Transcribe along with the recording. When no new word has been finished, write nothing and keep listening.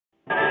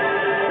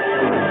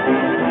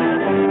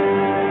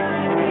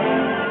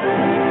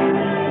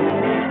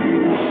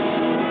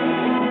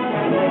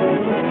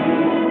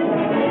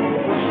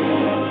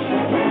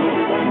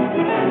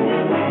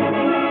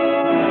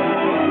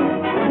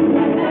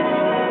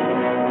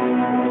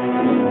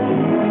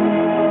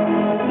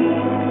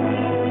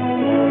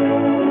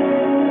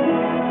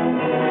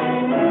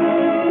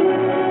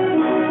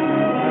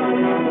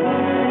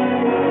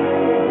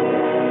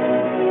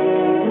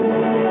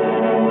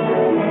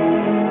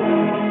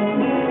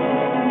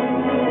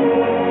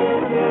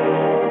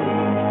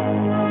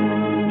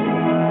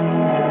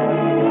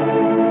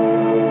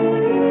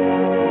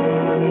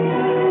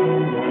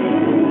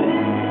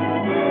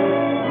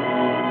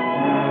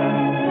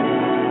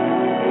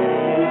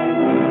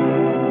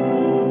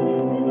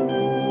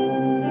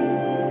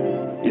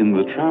In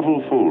the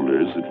travel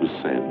folders, it was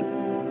said,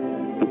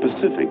 the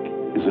Pacific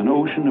is an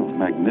ocean of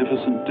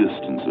magnificent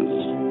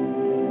distances.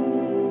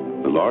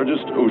 The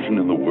largest ocean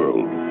in the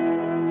world,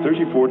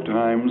 34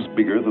 times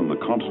bigger than the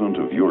continent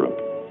of Europe.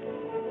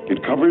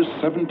 It covers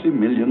 70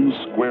 million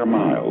square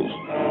miles,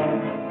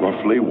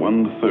 roughly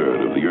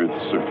 1/3 of the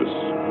Earth's surface.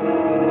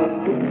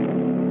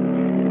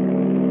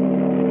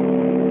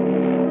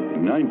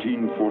 In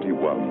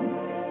 1941,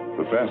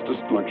 the fastest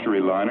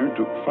luxury liner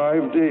took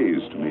 5 days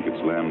to make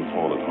its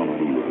landfall at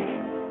Honolulu,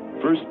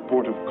 first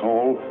port of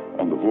call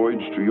on the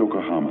voyage to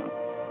Yokohama,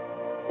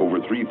 over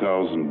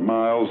 3,000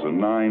 miles and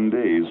 9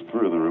 days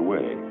further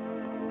away.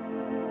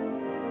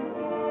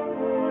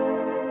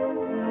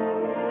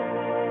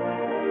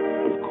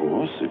 Of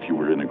course, if you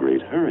were in a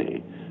great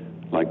hurry,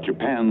 like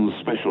Japan's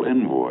special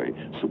envoy,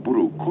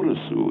 Saburo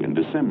Kurusu, in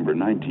December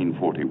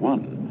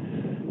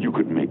 1941, you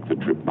could make the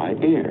trip by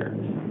air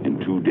in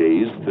 2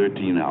 days,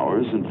 13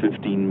 hours, and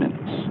 15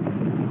 minutes.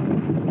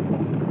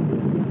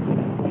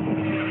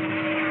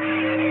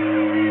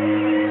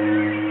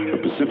 The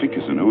Pacific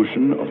is an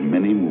ocean of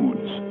many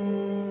moods.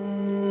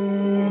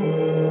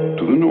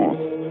 To the north,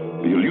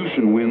 the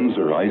Aleutian winds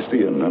are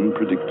icy and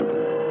unpredictable.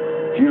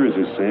 Here, it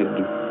is said,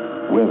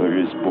 weather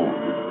is born.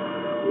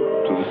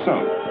 To the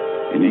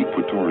south, in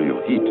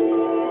equatorial heat,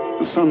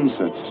 the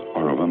sunsets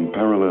are of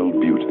unparalleled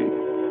beauty.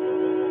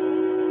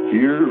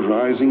 Here,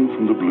 rising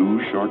from the blue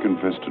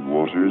shark-infested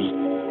waters,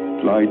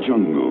 lie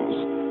jungles,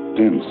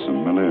 dense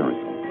and malarial.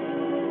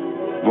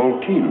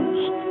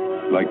 Volcanoes,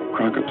 like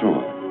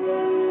Krakatoa,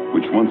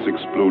 which once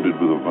exploded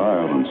with a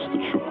violence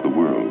that shook the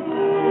world.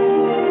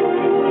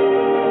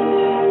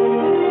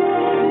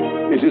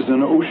 It is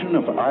an ocean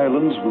of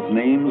islands with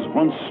names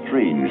once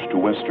strange to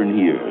Western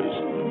ears.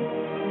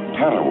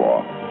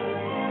 Tarawa,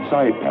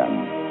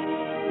 Saipan,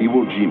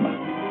 Iwo Jima.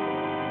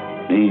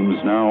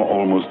 Names now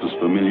almost as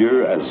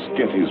familiar as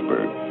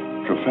Gettysburg,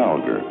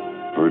 Trafalgar,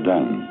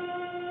 Verdun.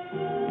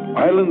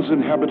 Islands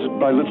inhabited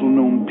by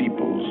little-known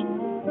peoples,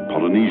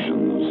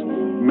 Polynesians,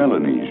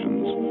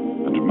 Melanesians,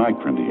 and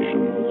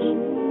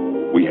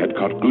Micronesians. We had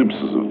caught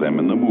glimpses of them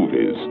in the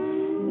movies,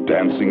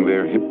 dancing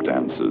their hip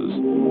dances,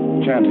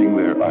 chanting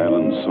their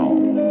island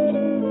songs.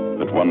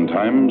 At one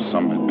time,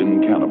 some had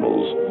been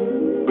cannibals,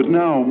 but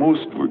now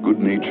most were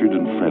good-natured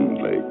and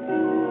friendly,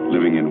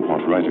 living in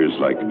what writers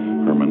like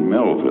Herman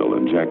Melville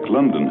and Jack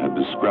London had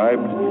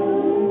described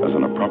as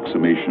an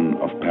approximation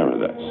of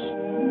paradise.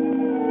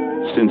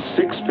 Since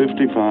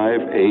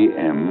 6:55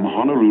 a.m.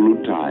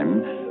 Honolulu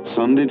time,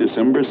 Sunday,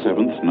 December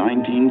 7th,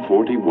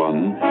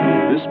 1941,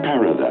 this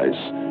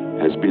paradise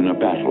has been a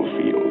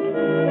battlefield.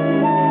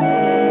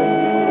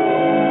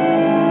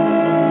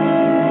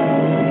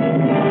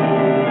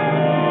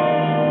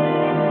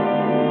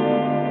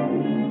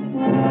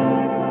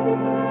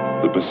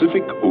 The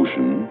Pacific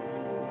Ocean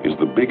is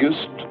the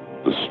biggest,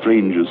 the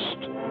strangest,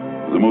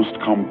 the most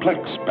complex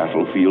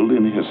battlefield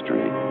in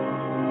history.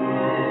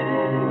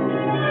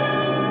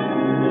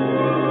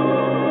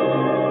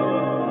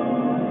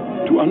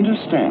 To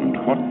understand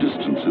what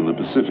distance in the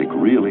Pacific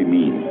really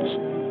means,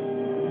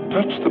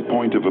 touch the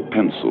point of a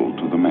pencil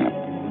to the map.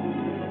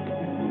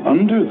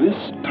 Under this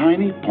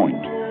tiny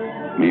point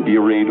may be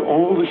arrayed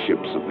all the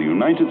ships of the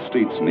United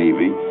States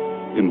Navy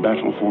in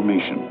battle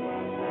formation.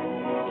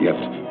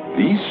 Yet,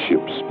 these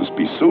ships must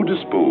be so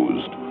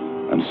disposed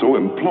and so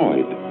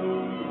employed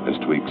as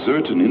to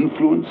exert an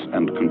influence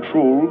and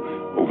control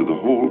over the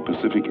whole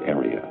Pacific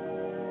area.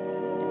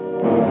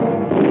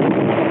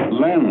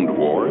 Land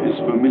war is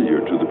familiar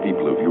to the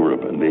people of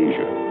Europe and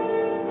Asia.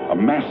 A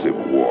massive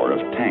war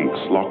of tanks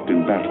locked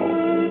in battle,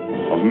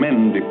 of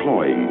men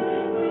deploying,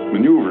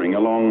 maneuvering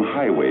along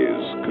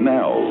highways,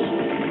 canals,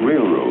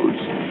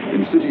 railroads,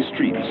 in city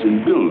streets,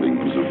 in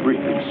buildings of brick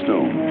and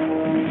stone.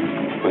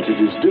 But it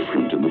is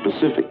different in the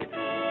Pacific,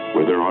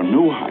 where there are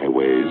no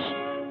highways,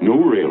 no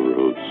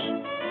railroads,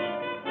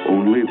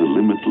 only the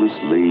limitless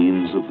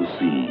lanes of the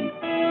sea.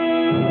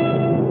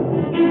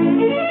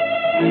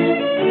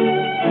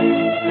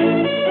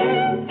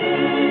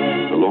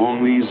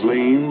 Along these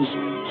lanes,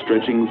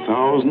 stretching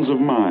thousands of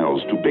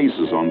miles to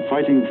bases on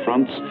fighting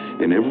fronts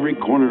in every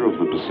corner of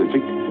the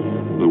Pacific,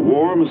 the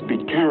war must be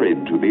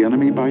carried to the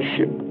enemy by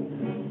ship,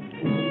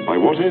 by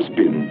what has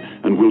been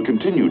and will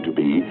continue to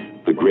be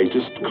the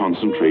greatest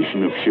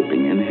concentration of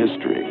shipping in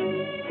history.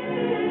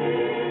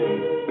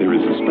 There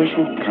is a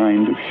special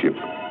kind of ship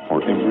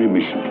for every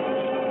mission.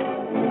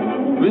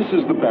 This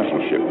is the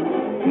battleship,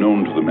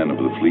 known to the men of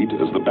the fleet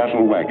as the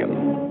battle wagon,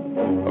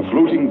 a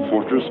floating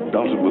fortress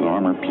belted with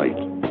armor plate,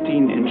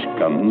 16-inch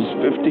guns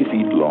 50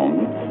 feet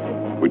long,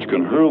 which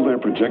can hurl their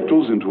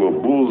projectiles into a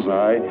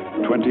bullseye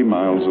 20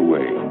 miles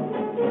away.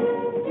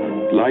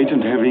 Light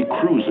and heavy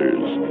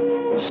cruisers,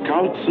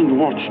 scouts and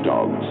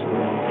watchdogs,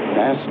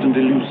 fast and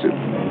elusive,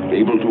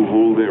 able to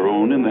hold their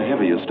own in the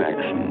heaviest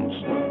actions.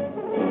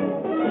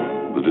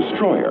 The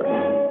destroyer,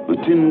 the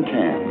Tin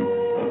Can,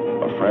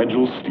 a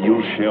fragile steel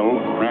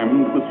shell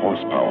crammed with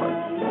horsepower,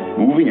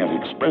 moving at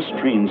express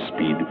train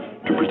speed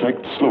to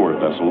protect slower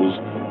vessels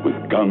with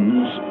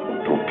guns,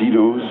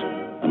 torpedoes,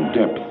 and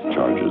depth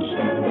charges.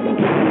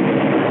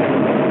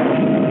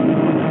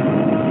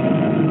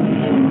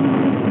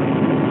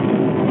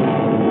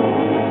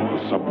 The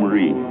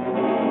submarine,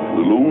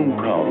 the lone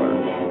prowler,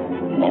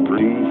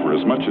 operating for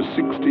as much as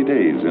 60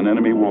 days in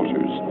enemy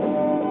waters,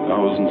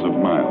 thousands of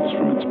miles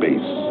from its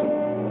base.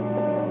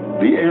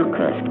 The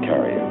aircraft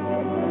carrier,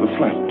 the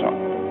flat top,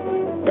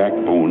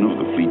 backbone of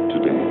the fleet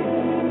today.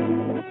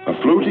 A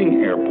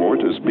floating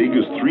airport as big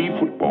as 3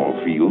 football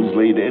fields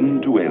laid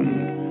end to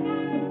end.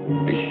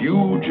 A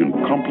huge and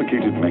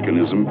complicated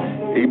mechanism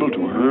able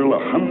to hurl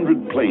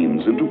 100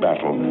 planes into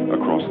battle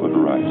across the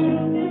horizon.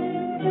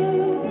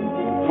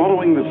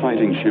 Following the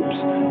fighting ships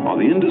are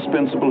the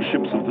indispensable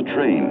ships of the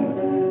train,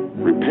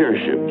 repair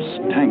ships,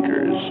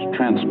 tankers,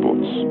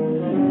 transports.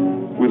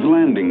 With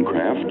landing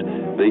craft,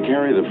 they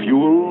carry the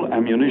fuel,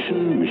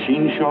 ammunition,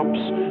 machine shops,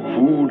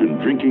 food and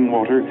drinking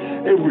water,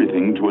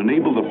 everything to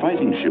enable the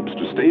fighting ships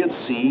to stay at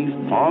sea,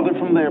 farther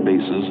from their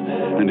bases,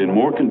 and in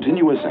more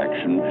continuous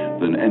action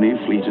than any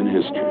fleet in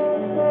history.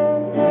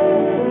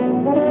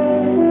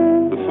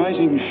 The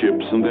fighting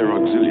ships and their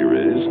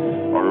auxiliaries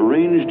are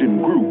arranged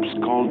in groups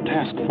called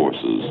task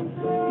forces,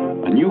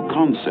 a new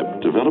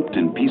concept developed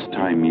in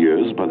peacetime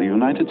years by the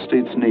United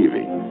States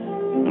Navy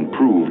and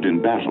proved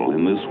in battle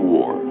in this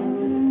war.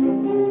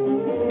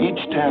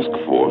 Each task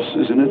force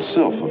is in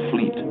itself a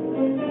fleet,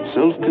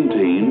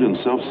 self-contained and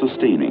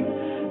self-sustaining,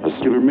 a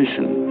singular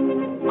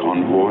mission,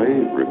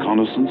 convoy,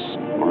 reconnaissance,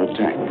 or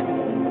attack.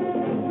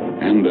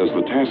 And as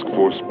the task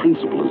force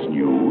principle is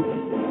new,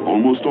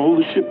 almost all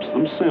the ships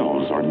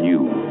themselves are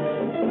new,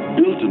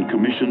 built and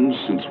commissioned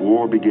since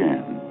war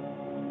began.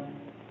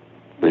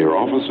 Their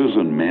officers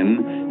and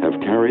men have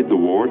carried the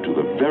war to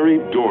the very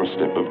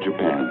doorstep of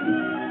Japan.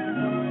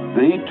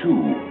 They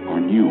too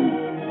are new.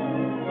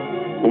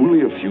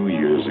 Only a few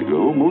years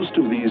ago, most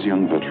of these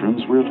young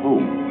veterans were at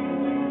home,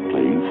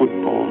 playing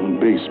football and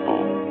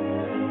baseball,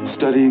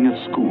 studying at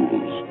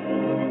schools,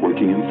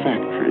 working in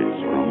factories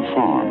or on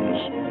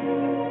farms,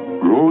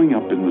 growing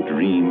up in the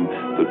dream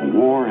that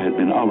war had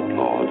been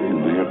outlawed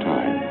in their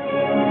time.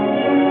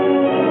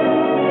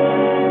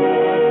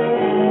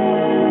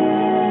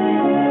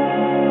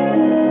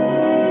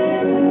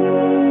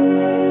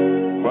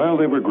 While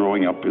they were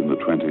growing up in the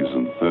 20s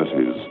and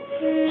 30s,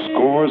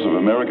 scores of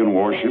American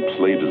warships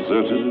lay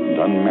deserted and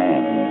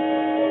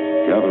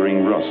unmanned,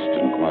 gathering rust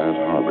in quiet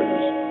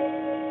harbors.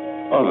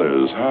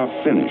 Others, half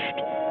finished,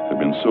 had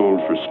been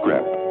sold for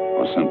scrap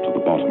or sent to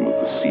the bottom of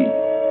the sea.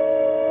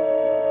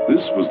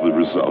 This was the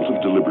result of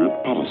deliberate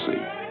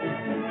policy.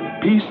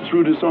 Peace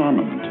through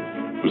disarmament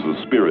was the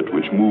spirit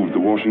which moved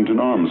the Washington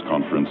Arms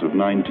Conference of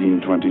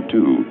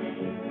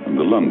 1922 and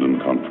the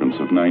London Conference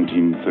of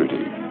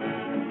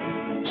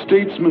 1930.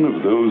 Statesmen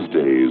of those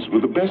days,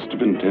 with the best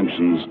of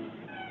intentions,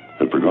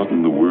 had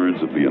forgotten the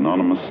words of the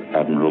anonymous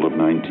admiral of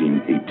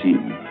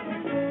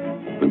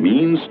 1918. The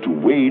means to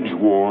wage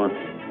war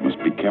must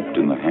be kept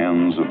in the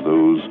hands of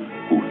those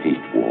who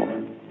hate war.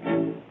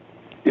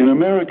 In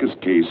America's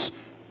case,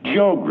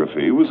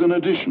 geography was an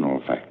additional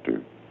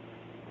factor.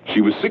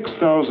 She was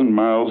 6,000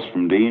 miles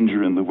from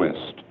danger in the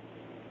west,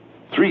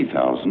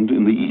 3,000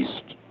 in the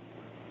east.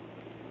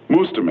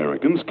 Most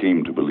Americans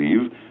came to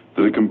believe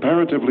that a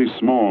comparatively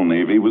small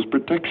navy was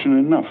protection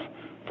enough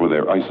for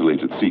their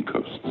isolated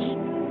seacoasts.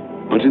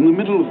 But in the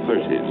middle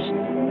 30s,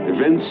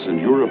 events in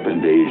Europe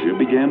and Asia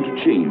began to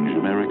change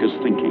America's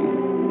thinking.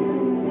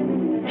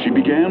 She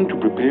began to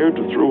prepare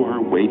to throw her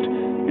weight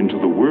into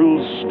the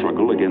world's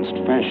struggle against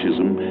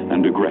fascism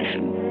and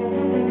aggression.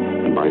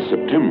 And by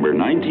September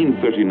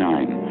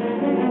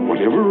 1939,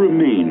 whatever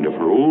remained of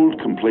her old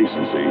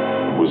complacency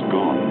was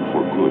gone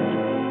for good.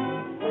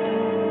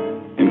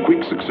 In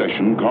quick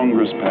succession,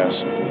 Congress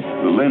passed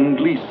the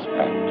Lend-Lease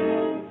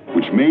Act,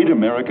 which made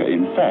America,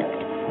 in fact,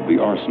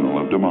 the arsenal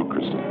of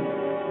democracy.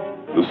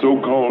 The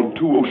so-called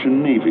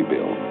Two-Ocean Navy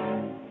Bill.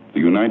 The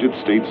United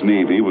States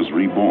Navy was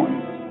reborn.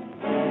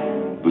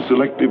 The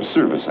Selective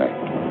Service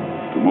Act,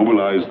 to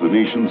mobilize the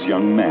nation's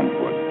young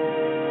manhood.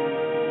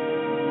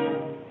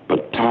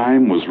 But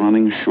time was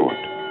running short.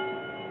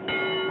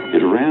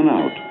 It ran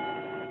out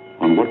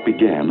on what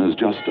began as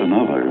just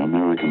another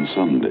American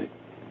Sunday.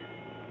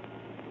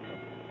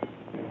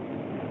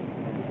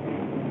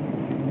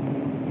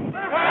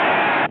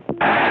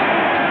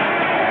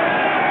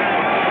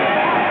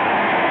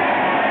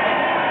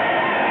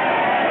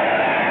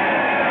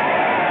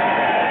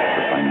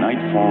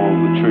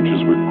 The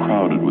churches were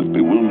crowded with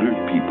bewildered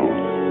people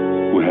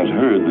who had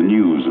heard the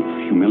news of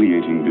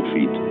humiliating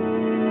defeat.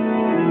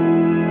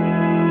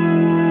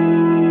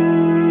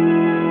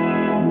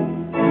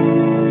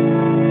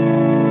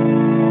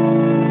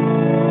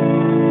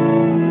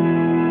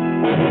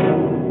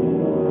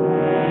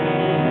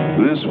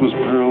 This was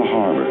Pearl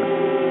Harbor,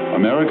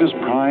 America's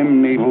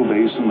prime naval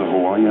base in the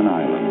Hawaiian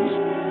Islands.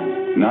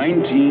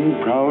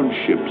 19 proud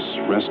ships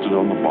rested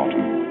on the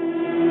bottom.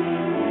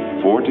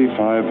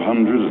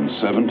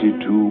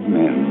 4,572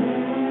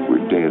 men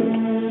were dead,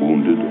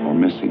 wounded, or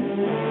missing.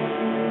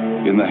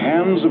 In the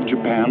hands of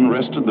Japan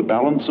rested the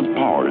balance of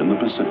power in the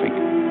Pacific.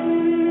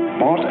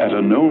 Bought at a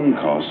known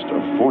cost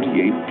of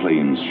 48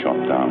 planes shot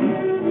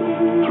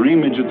down, 3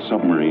 midget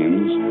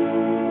submarines,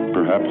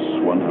 perhaps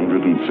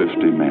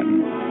 150 men.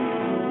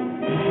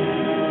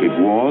 It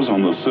was,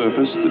 on the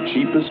surface, the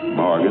cheapest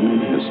bargain in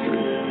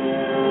history.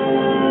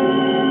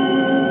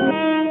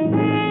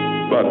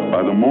 But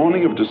by the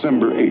morning of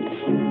December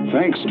 8th,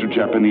 thanks to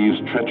Japanese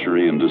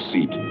treachery and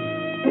deceit,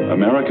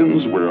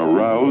 Americans were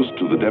aroused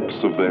to the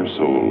depths of their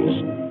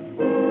souls.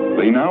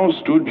 They now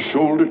stood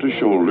shoulder to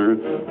shoulder,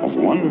 of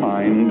one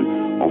mind,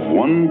 of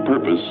one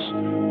purpose,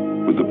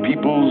 with the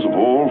peoples of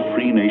all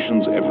free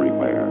nations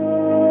everywhere.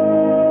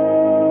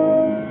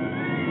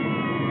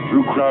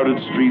 Through crowded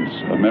streets,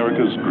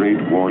 America's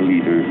great war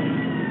leader,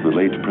 the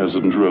late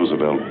President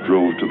Roosevelt,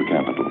 drove to the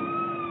Capitol.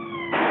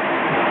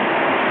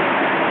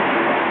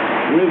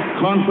 With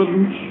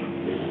confidence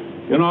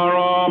in our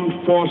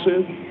armed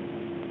forces,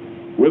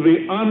 with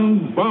the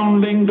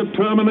unbounding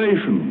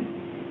determination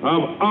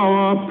of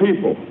our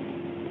people,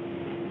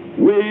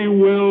 we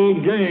will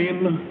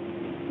gain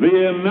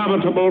the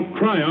inevitable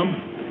triumph,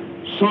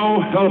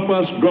 so help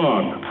us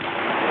God.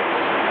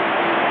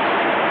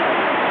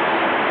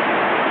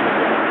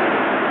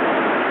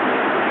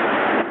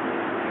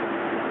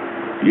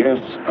 Yes,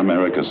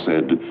 America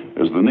said,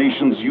 as the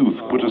nation's youth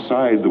put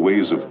aside the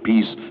ways of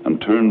peace and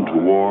turned to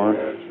war,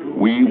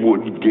 we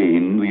would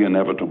gain the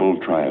inevitable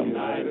triumph.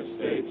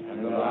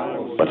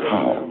 But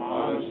how?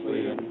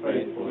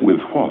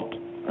 With what?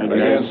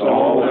 Against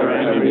all their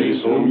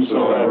enemies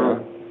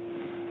whomsoever,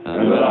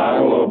 and that I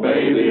will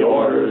obey the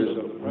orders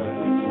of the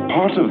President.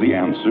 Part of the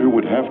answer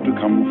would have to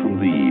come from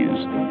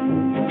these.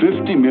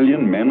 50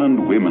 million men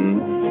and women,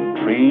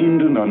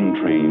 trained and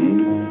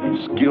untrained,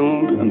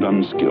 skilled and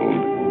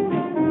unskilled.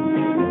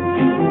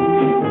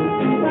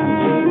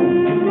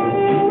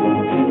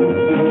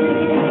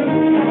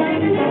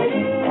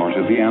 Part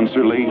of the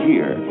answer lay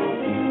here.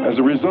 As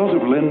a result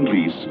of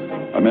Lend-Lease,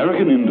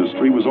 American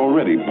industry was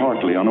already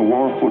partly on a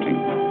war footing.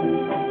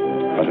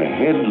 But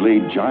ahead lay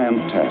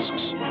giant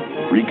tasks: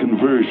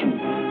 reconversion,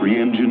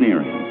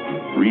 re-engineering,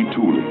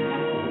 retooling.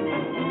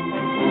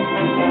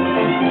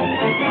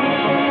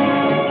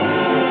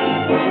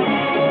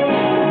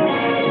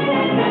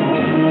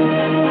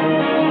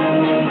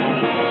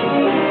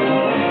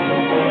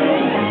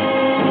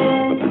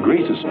 But the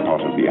greatest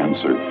part of the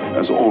answer,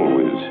 as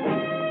always,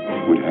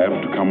 would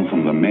have to come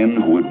from the men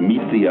who would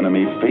meet the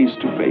enemy face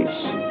to face.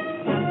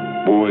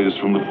 Boys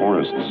from the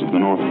forests of the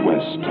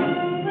Northwest,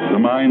 the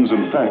mines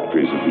and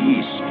factories of the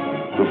East,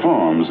 the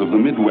farms of the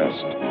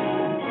Midwest,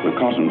 the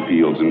cotton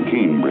fields and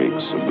cane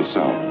breaks of the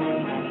South.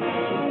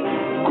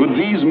 Could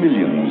these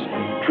millions,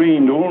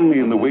 trained only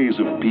in the ways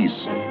of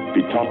peace,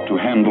 be taught to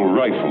handle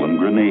rifle and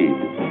grenade,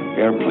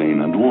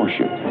 airplane and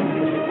warship?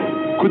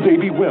 Could they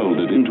be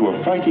welded into a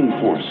fighting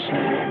force,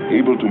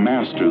 able to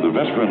master the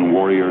veteran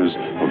warriors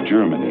of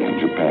Germany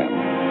and Japan?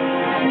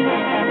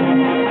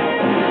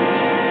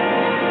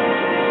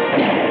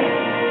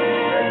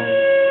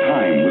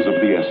 Time was of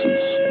the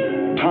essence.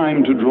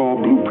 Time to draw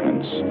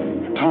blueprints.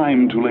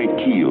 Time to lay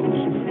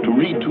keels, to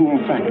retool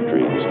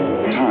factories.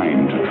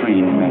 Time to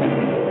train men.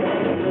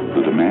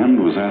 The demand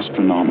was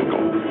astronomical,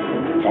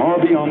 far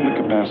beyond the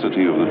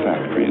capacity of the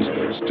factories,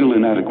 still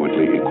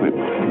inadequately equipped.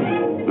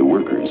 The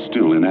workers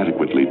still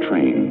inadequately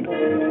trained.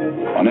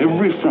 On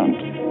every front,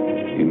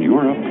 in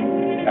Europe,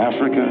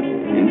 Africa,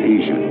 in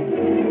Asia,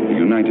 the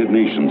United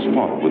Nations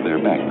fought with their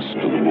backs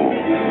to the wall.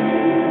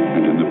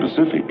 And in the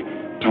Pacific,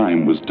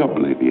 time was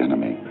doubly the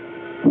enemy.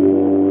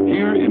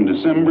 Here in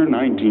December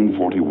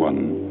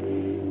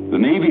 1941, the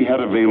Navy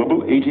had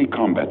available 80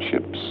 combat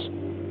ships.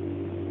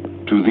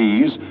 To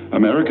these,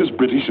 America's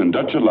British and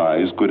Dutch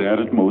allies could add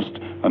at most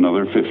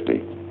another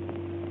 50.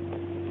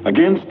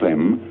 Against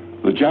them,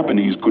 the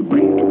Japanese could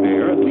bring to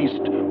bear at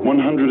least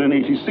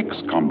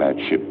 186 combat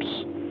ships.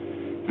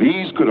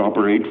 These could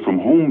operate from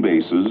home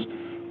bases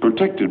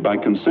protected by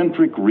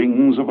concentric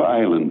rings of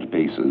island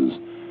bases,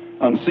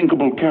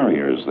 unsinkable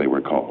carriers they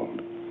were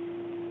called.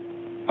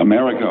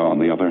 America, on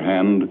the other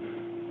hand,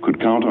 could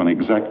count on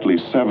exactly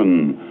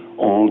 7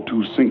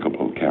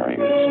 all-too-sinkable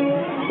carriers,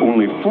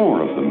 only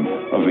 4 of them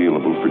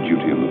available for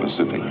duty in the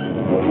Pacific.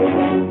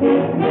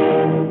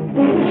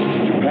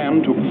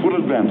 Japan took full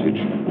advantage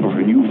of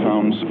her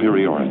newfound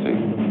superiority.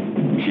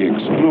 She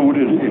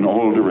exploded in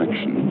all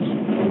directions.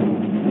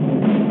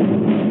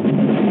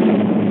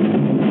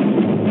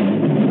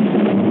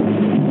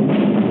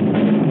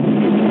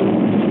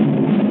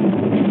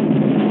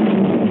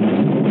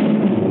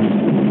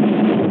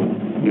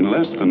 In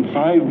less than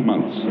 5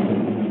 months,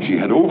 she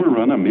had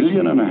overrun 1.5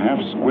 million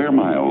square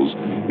miles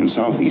in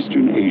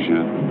southeastern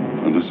Asia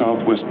and the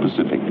southwest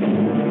Pacific.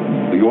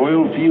 The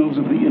oil fields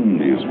of the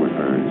Indies were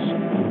hers.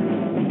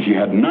 She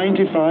had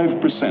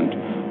 95%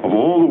 of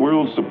all the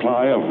world's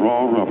supply of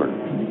raw rubber,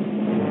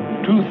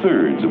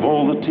 2/3 of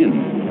all the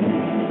tin.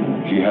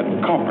 She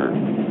had copper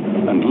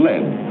and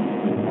lead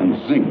and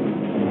zinc,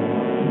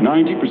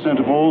 90%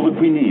 of all the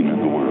quinine in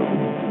the world.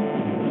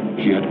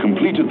 She had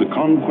completed the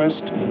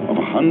conquest of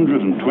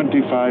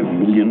 125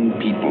 million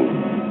people,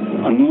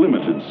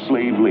 unlimited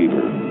slave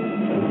labor.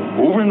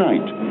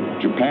 Overnight,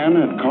 Japan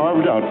had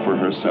carved out for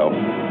herself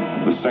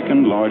the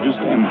second largest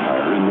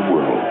empire in the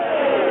world.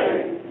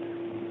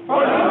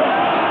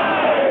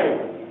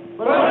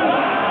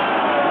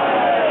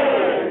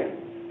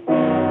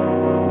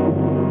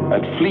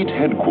 At Fleet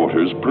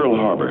Headquarters, Pearl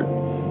Harbor,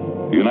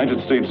 the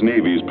United States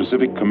Navy's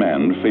Pacific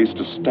Command faced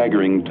a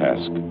staggering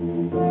task.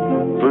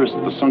 First,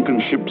 the sunken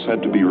ships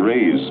had to be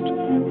raised,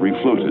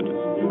 refloated,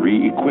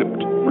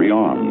 re-equipped,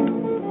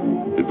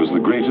 rearmed. It was the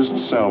greatest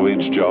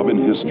salvage job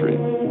in history.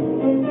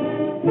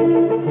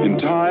 In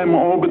time,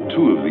 all but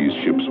two of these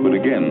ships would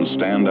again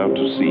stand out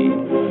to sea,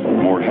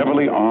 more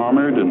heavily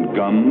armored and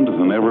gunned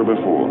than ever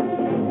before,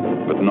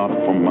 but not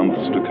for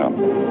months to come.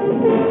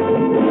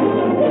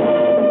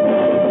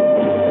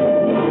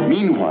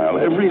 Meanwhile,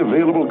 every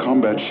available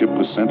combat ship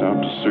was sent out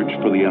to search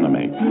for the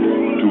enemy,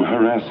 to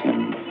harass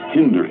him,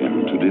 hinder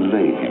him, to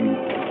delay him.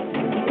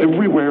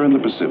 Everywhere in the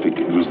Pacific,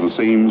 it was the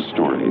same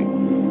story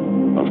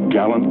of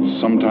gallant,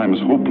 sometimes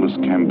hopeless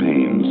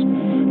campaigns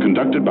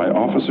conducted by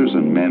officers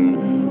and men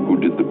who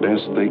did the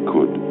best they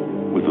could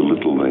with the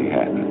little they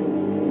had.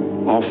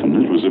 Often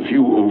it was a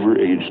few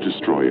overage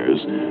destroyers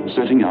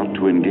setting out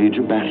to engage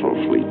a battle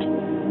fleet.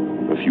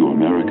 A few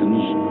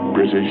Americans,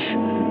 British,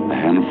 a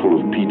handful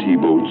of PT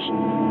boats,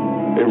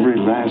 every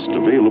last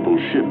available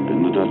ship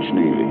in the Dutch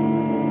Navy.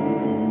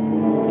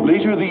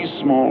 Later, these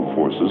small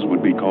forces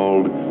would be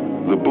called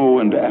the Bow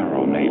and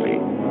Arrow Navy.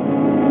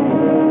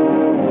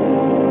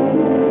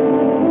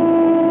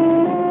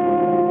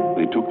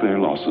 They took their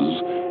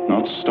losses,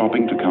 not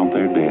stopping to count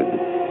their dead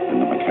in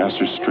the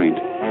Macassar Strait,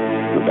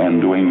 the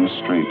Banduenu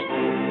Strait,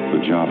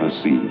 the Java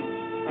Sea.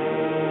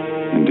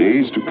 In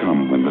days to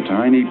come, when the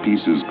tiny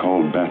pieces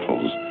called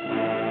battles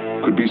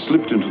could be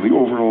slipped into the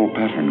overall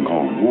pattern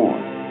called war,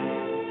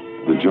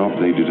 the job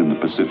they did in the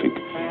Pacific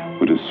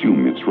would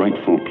assume its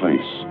rightful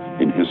place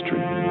in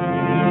history.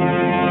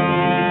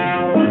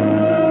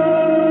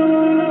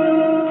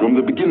 From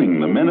the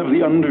beginning, the men of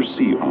the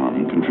undersea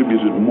arm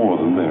contributed more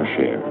than their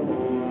share.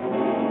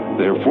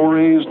 Their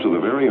forays to the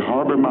very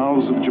harbor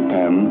mouths of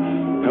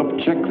Japan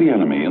helped check the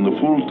enemy in the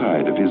full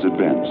tide of his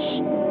advance.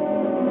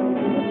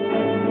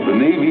 The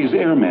Navy's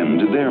airmen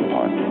did their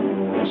part.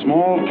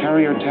 Small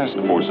carrier task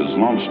forces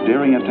launched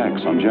daring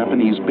attacks on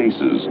Japanese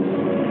bases,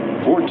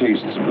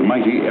 foretastes of the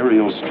mighty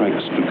aerial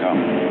strikes to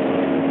come.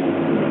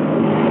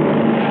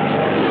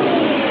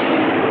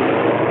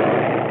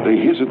 They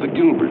hit at the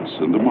Gilberts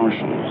and the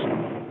Marshalls,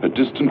 at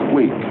distant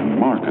Wake and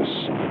Marcus,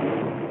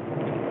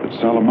 at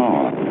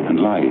Salamaua and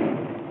Lae.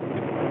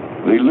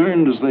 They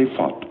learned as they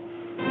fought,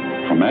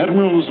 from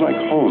admirals like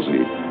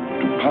Halsey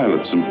to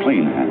pilots and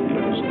plane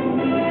handlers.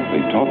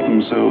 They taught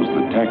themselves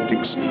the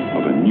tactics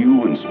of a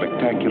new and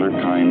spectacular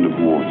kind of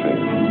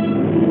warfare.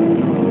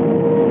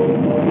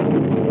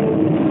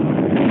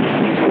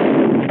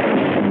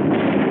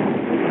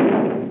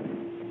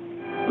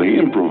 They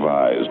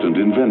improvised and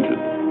invented.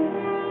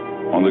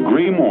 On the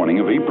gray morning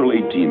of April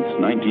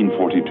 18th,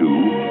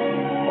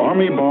 1942,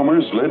 Army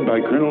bombers led by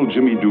Colonel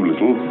Jimmy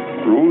Doolittle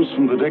rose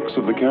from the decks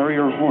of the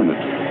carrier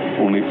Hornet,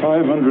 only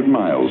 500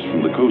 miles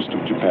from the coast of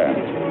Japan.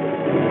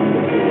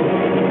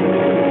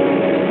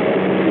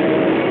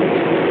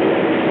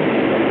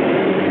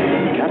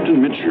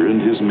 Captain Mitcher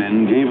and his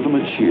men gave them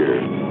a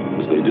cheer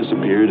as they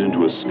disappeared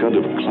into a scud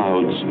of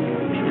clouds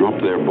to drop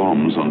their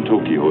bombs on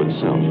Tokyo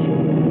itself.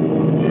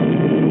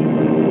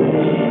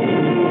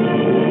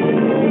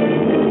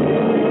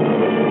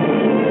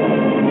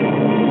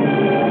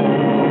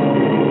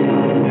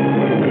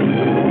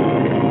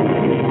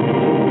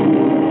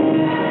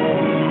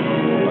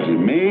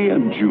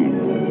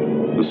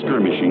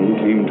 Skirmishing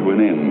came to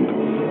an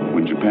end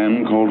when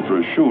Japan called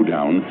for a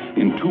showdown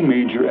in two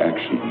major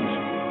actions: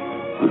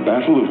 the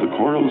Battle of the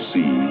Coral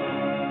Sea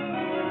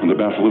and the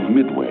Battle of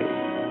Midway.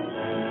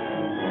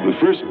 The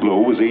first blow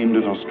was aimed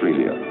at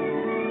Australia.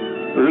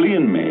 Early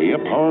in May, a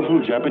powerful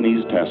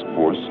Japanese task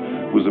force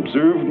was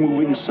observed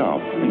moving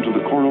south into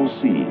the Coral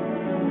Sea.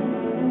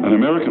 An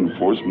American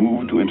force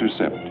moved to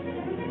intercept.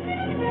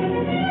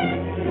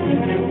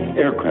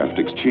 Aircraft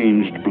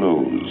exchanged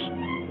blows.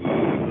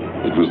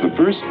 It was the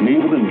first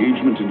naval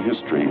engagement in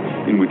history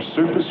in which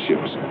surface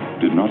ships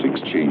did not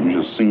exchange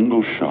a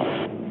single shot.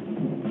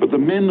 But the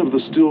men of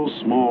the still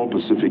small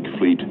Pacific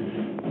Fleet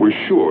were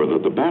sure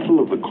that the Battle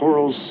of the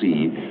Coral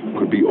Sea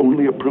could be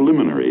only a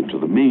preliminary to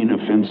the main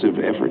offensive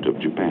effort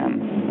of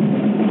Japan.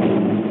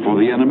 For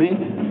the enemy,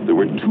 there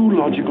were two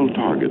logical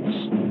targets.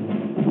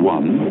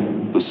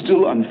 One, the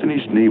still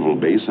unfinished naval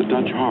base at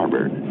Dutch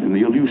Harbor in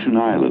the Aleutian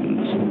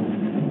Islands,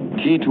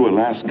 key to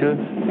Alaska,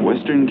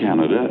 Western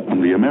Canada,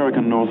 and the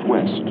American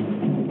Northwest.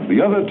 The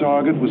other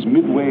target was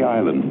Midway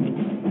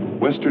Island,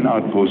 western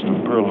outpost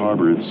of Pearl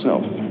Harbor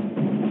itself.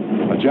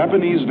 A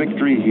Japanese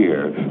victory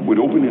here would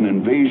open an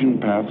invasion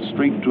path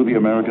straight to the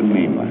American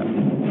mainland.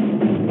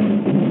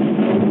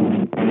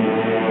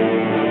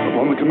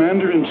 Upon the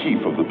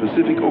Commander-in-Chief of the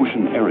Pacific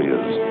Ocean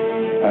areas,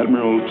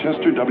 Admiral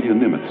Chester W.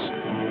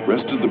 Nimitz,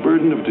 rested the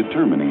burden of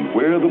determining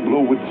where the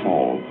blow would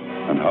fall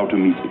and how to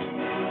meet it.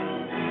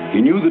 He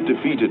knew that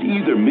defeat at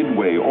either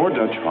Midway or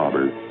Dutch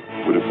Harbor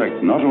would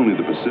affect not only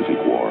the Pacific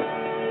War,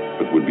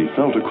 but would be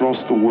felt across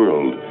the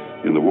world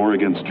in the war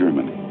against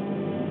Germany.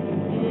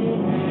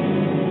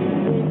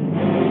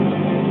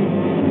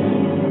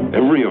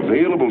 Every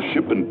available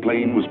ship and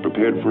plane was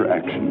prepared for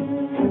action.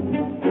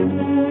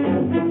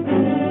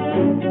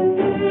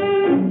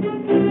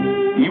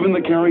 Even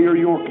the carrier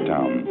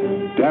Yorktown,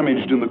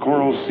 damaged in the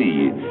Coral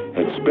Sea,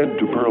 had sped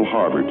to Pearl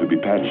Harbor to be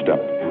patched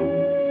up.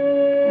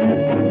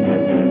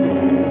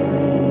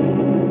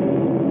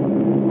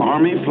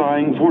 Army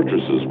flying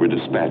fortresses were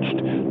dispatched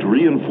to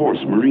reinforce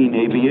Marine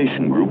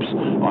aviation groups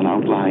on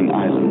outlying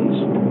islands.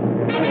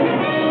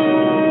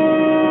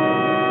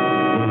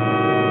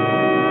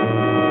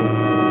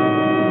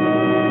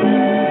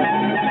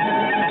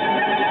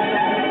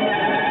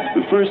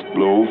 The first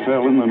blow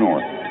fell in the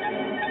north.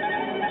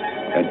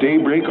 At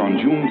daybreak on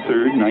June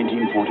 3,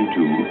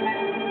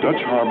 1942,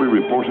 Dutch Harbor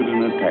reported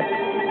an attack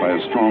by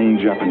a strong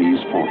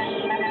Japanese force.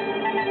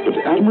 But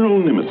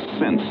Admiral Nimitz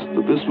sensed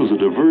that this was a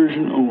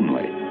diversion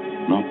only,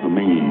 not the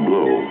main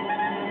blow.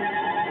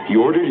 He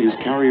ordered his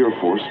carrier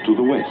force to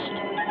the west.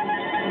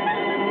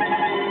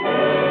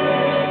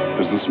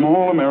 As the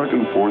small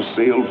American force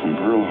sailed from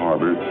Pearl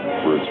Harbor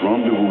for its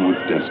rendezvous with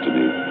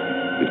destiny,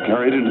 it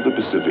carried into the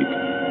Pacific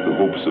the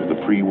hopes of the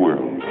free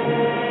world.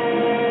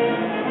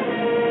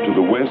 To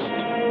the west,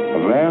 a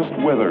vast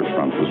weather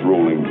front was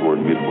rolling toward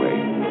Midway.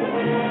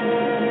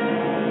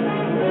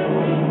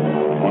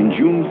 On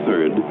June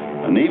 3rd,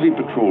 a Navy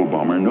patrol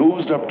bomber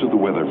nosed up to the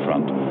weather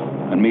front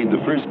and made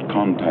the first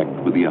contact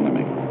with the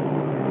enemy.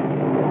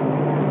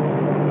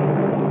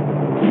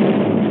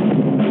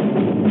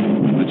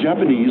 The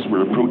Japanese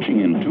were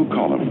approaching in two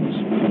columns.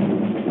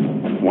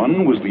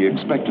 One was the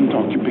expectant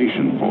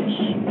occupation force,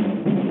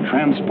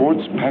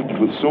 transports packed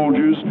with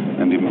soldiers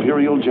and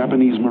Imperial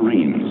Japanese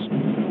Marines,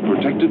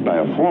 protected by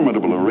a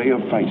formidable array of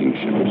fighting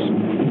ships.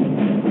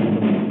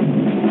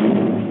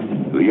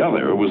 The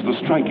other was the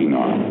striking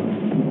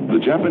arm, the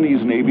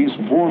Japanese Navy's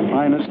four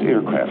finest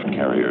aircraft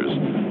carriers,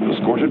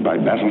 escorted by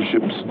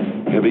battleships,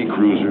 heavy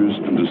cruisers,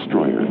 and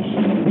destroyers.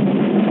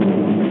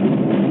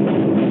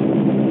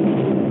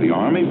 The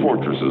Army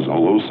fortresses,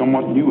 although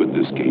somewhat new at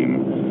this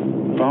game,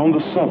 found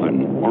the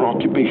Southern, or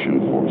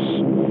occupation force.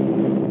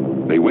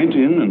 They went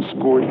in and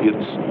scored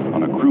hits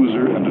on a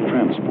cruiser and a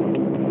transport.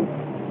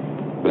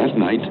 That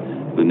night,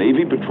 the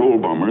Navy patrol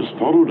bombers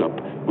followed up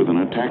with an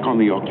attack on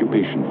the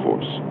occupation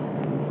force.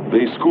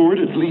 They scored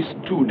at least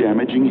 2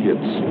 damaging hits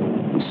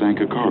and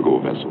sank a cargo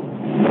vessel.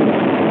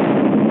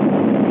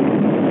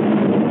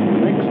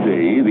 The next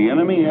day, the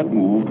enemy had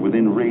moved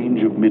within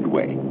range of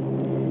Midway.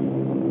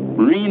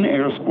 Marine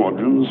air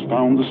squadrons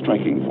found the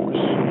striking force.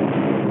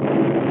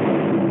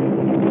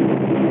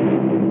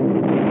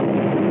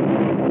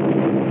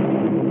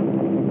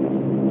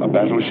 A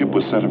battleship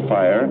was set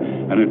afire,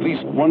 and at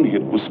least 1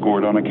 hit was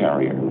scored on a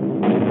carrier.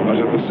 But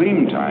at the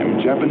same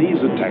time,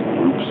 Japanese attack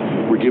groups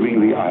were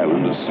giving the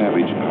island a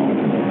savage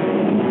pounding.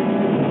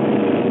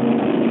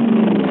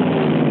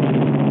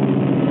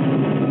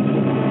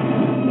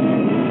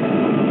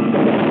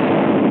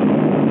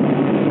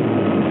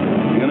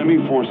 The enemy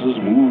forces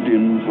moved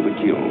in for the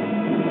kill.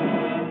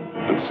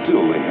 But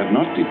still, they had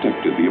not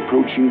detected the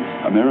approaching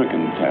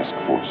American task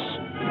force.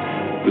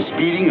 The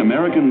speeding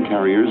American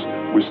carriers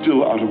were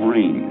still out of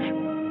range.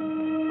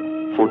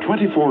 For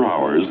 24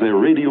 hours, their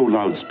radio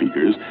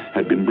loudspeakers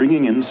had been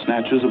bringing in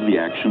snatches of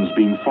the actions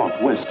being fought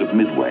west of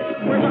Midway.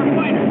 Where's our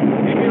fighter?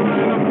 Keep your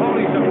eye on the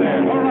ponies up there.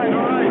 All right,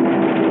 all right.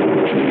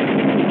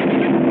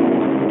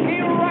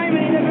 Keep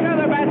rhyming, there's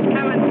another batch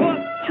coming.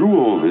 Look. Through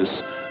all this,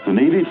 the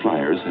Navy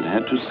flyers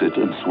had to sit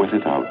and sweat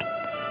it out.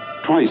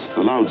 Twice,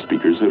 the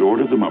loudspeakers had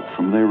ordered them up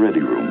from their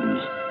ready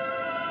rooms.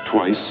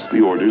 Twice,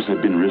 the orders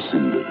had been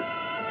rescinded.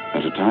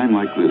 At a time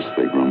like this,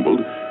 they grumbled,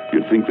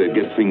 you'd think they'd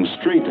get things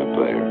straight up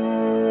there.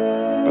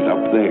 But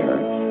up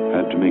there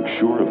had to make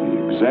sure of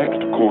the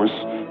exact course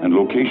and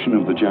location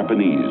of the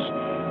Japanese,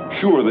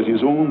 sure that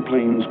his own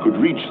planes could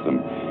reach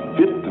them,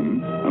 hit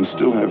them, and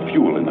still have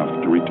fuel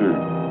enough to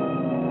return.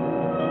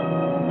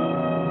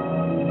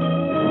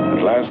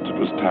 At last it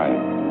was time.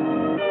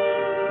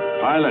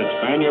 Pilots,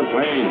 fan your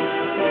plane.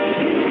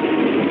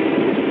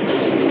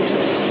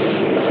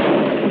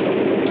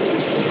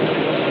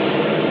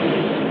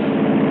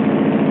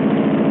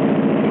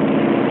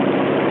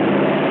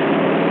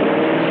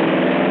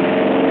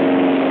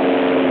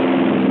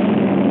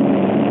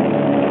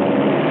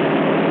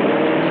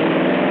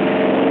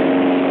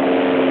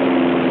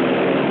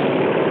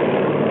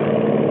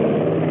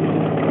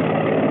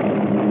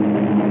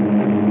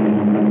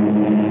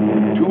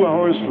 2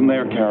 hours from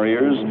their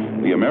carriers,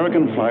 the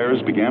American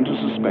flyers began to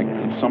suspect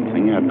that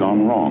something had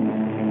gone wrong.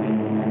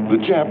 The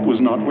Jap was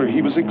not where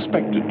he was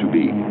expected to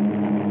be.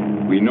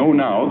 We know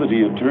now that he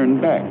had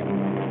turned back.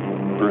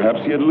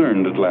 Perhaps he had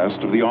learned at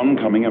last of the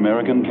oncoming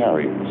American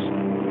carriers.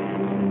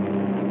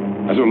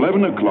 At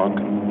 11 o'clock,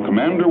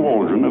 Commander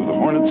Waldron of the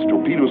Hornets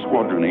Torpedo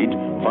Squadron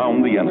 8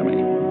 found the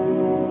enemy.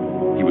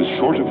 He was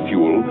short of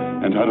fuel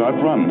and had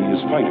outrun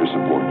his fighter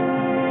support.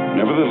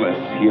 Nevertheless,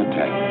 he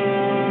attacked.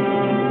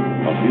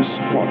 Of his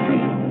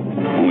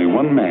squadron, only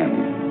one man,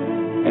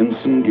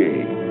 Ensign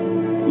Gay,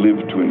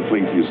 lived to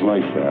inflate his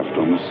life raft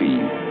on the sea.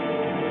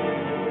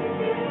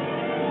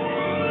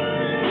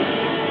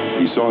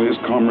 He saw his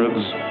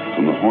comrades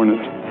from the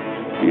Hornet,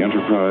 the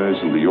Enterprise,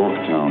 and the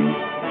Yorktown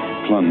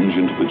plunge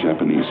into the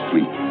Japanese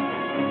fleet.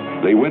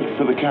 They went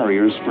for the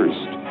carriers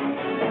first.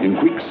 In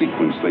quick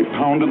sequence, they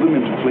pounded them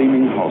into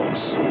flaming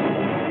hulks.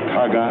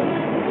 Kaga,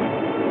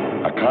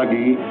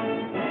 Akagi,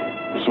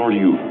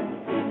 Soryu.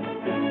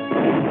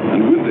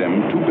 And with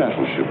them, 2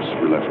 battleships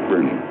were left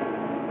burning.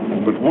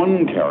 But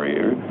one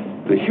carrier,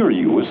 the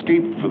Hiryu,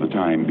 escaped for the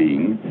time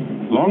being,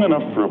 long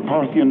enough for a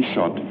Parthian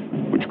shot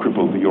which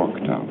crippled the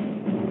Yorktown.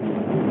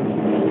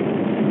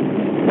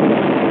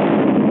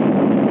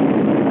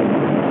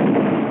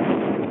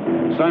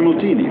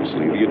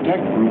 Simultaneously, the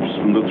attack groups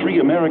from the 3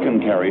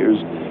 American carriers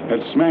had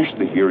smashed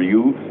the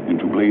Hiryu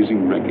into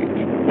blazing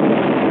wreckage.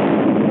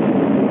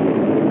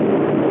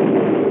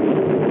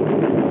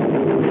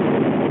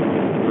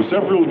 For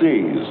several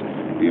days,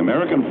 the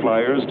American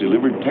flyers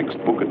delivered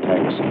textbook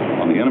attacks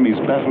on the enemy's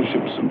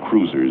battleships and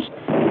cruisers,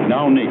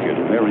 now naked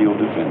of aerial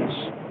defense.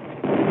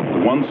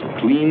 The once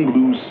clean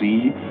blue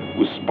sea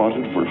was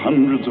spotted for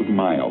hundreds of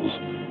miles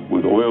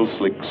with oil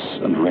slicks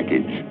and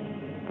wreckage.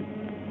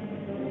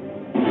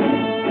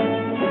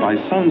 By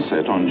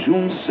sunset on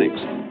June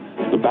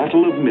 6th, the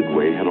Battle of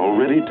Midway had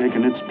already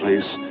taken its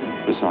place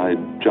beside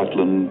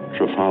Jutland,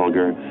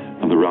 Trafalgar,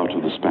 and the rout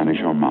of the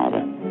Spanish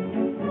Armada.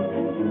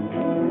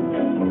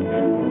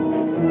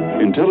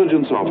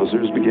 Intelligence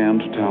officers began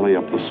to tally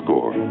up the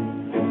score.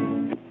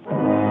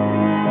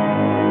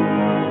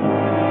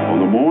 On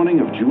the morning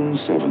of June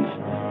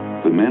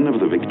 7th, the men of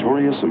the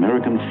victorious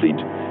American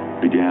fleet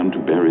began to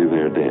bury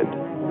their dead.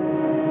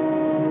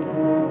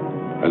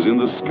 As in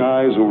the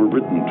skies over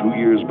Britain 2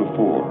 years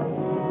before,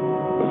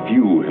 a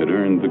few had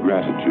earned the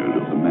gratitude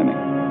of the many.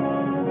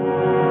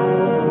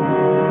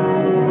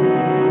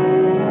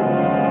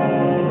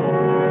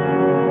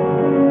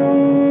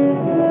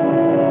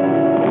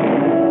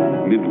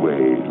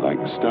 Midway, like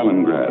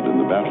Stalingrad in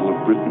the Battle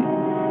of Britain,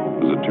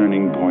 was a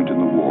turning point in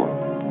the war.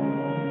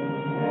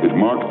 It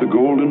marked the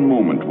golden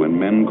moment when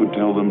men could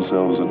tell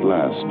themselves at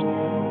last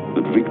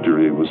that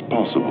victory was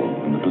possible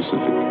in the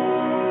Pacific.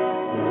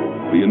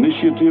 The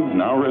initiative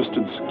now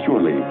rested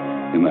securely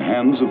in the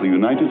hands of the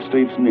United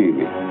States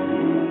Navy,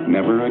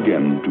 never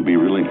again to be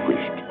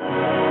relinquished.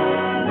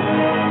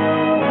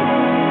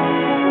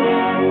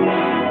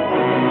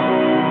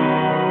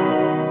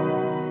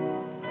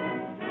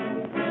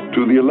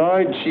 To the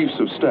Allied Chiefs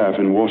of Staff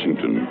in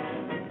Washington,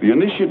 the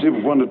initiative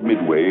won at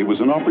Midway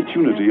was an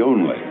opportunity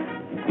only,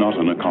 not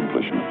an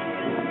accomplishment.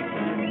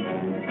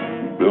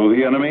 Though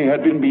the enemy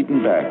had been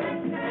beaten back,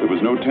 there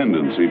was no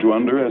tendency to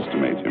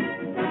underestimate him.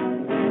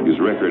 His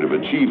record of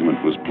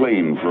achievement was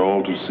plain for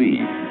all to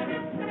see.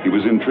 He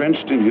was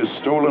entrenched in his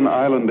stolen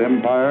island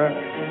empire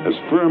as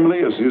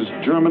firmly as his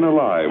German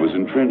ally was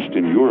entrenched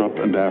in Europe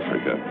and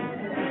Africa.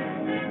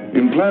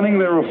 In planning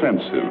their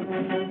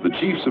offensive, the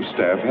chiefs of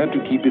staff had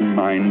to keep in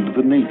mind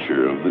the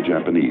nature of the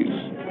Japanese.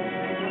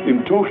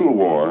 In total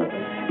war,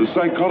 the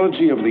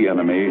psychology of the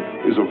enemy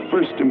is of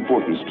first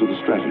importance to the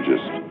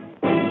strategist.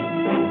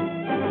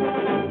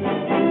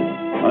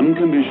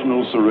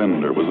 Unconditional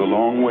surrender was a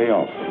long way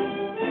off.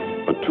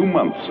 But 2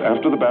 months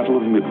after the Battle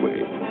of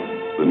Midway,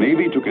 the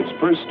Navy took its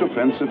first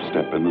offensive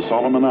step in the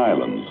Solomon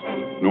Islands,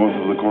 north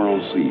of the Coral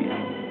Sea.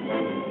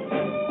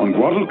 On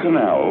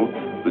Guadalcanal,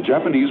 the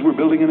Japanese were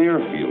building an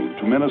airfield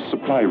to menace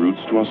supply routes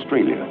to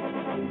Australia.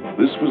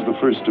 This was the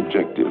first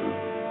objective.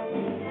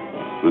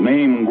 The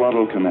name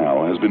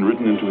Guadalcanal has been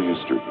written into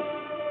history.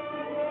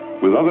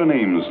 With other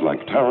names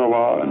like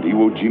Tarawa and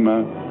Iwo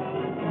Jima,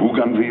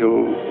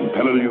 Bougainville and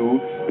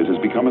Peleliu, it has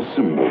become a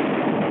symbol,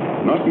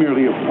 not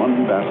merely of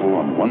one battle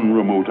on one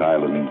remote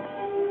island,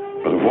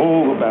 but of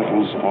all the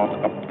battles fought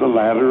up the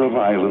ladder of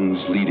islands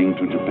leading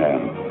to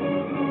Japan.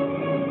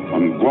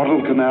 On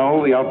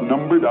Guadalcanal, the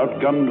outnumbered,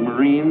 outgunned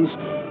Marines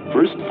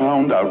first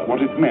found out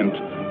what it meant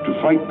to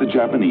fight the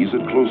Japanese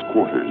at close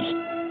quarters.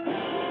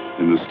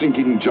 In the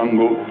stinking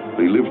jungle,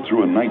 they lived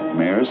through a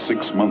nightmare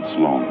 6 months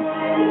long.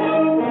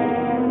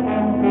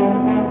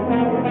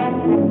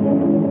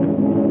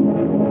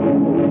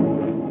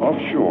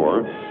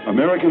 Offshore,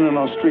 American and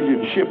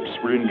Australian ships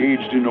were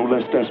engaged in no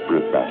less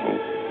desperate battle.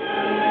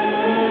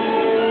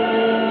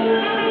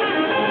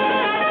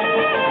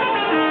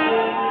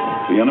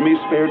 The enemy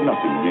spared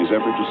nothing in his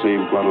effort to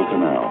save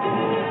Guadalcanal.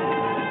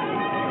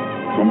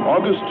 From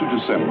August to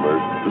December,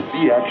 the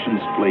sea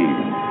actions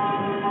flamed.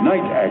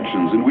 Night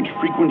actions in which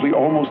frequently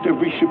almost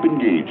every ship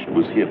engaged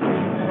was hit.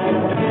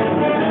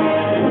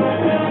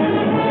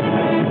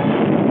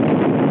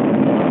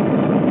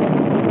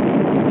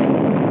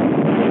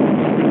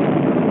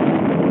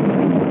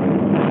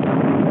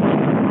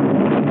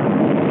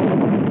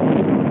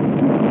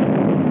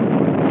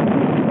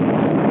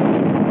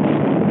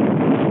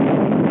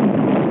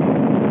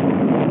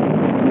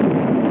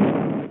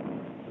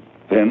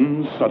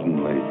 Then,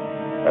 suddenly,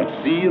 at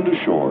sea and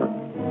ashore,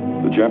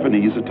 the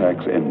Japanese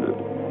attacks ended.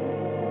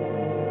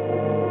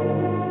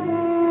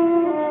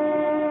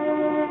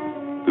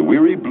 The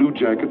weary Blue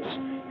Jackets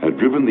had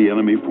driven the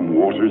enemy from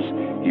waters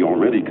he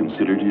already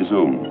considered his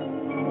own.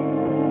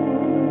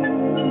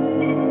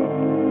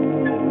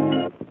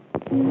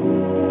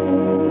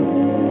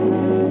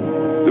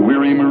 The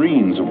weary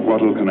Marines of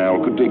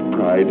Guadalcanal could take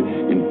pride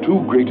in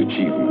two great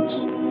achievements.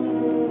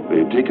 They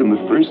had taken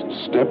the first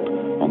step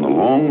on the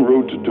long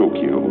road to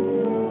Tokyo,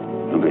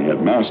 and they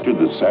had mastered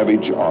the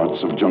savage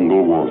arts of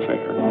jungle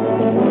warfare.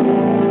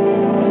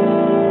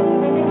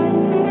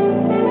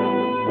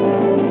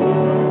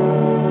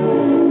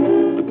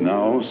 But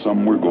now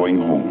some were going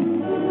home.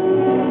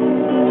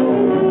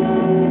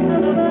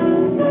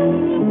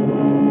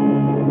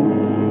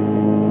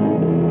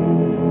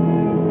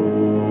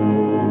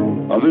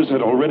 Others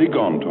had already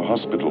gone to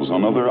hospitals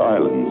on other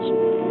islands,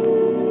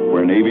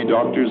 where Navy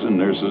doctors and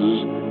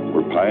nurses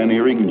were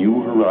pioneering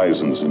new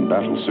horizons in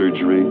battle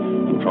surgery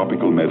and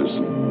tropical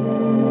medicine.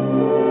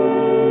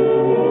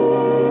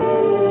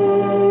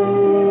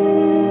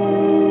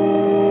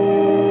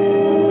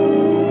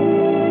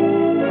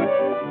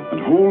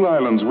 And whole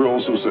islands were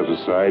also set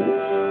aside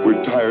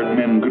where tired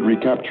men could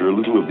recapture a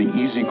little of the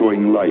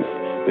easygoing life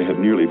they had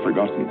nearly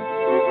forgotten.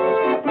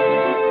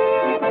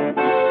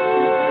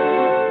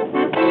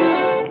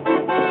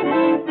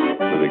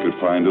 Where they could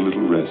find a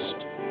little rest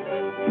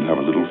and have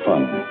a little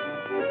fun.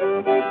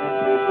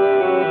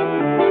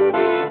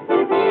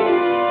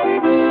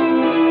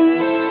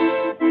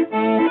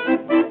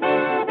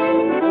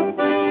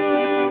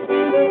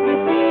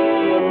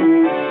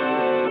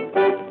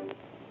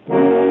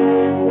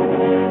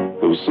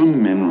 Though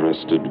some men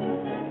rested,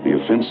 the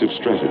offensive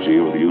strategy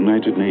of the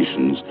United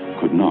Nations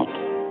could not.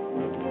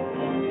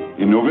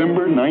 In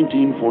November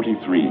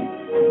 1943,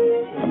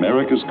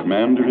 America's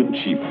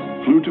commander-in-chief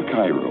flew to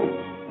Cairo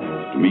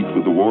to meet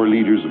with the war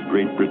leaders of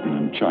Great Britain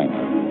and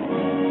China.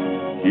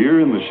 Here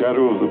in the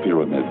shadow of the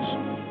pyramids,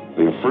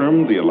 they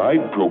affirmed the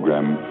Allied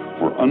program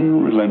for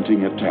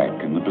unrelenting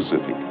attack in the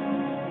Pacific.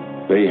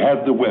 They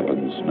had the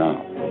weapons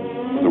now.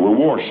 There were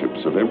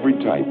warships of every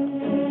type.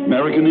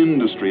 American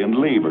industry and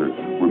labor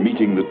were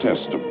meeting the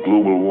test of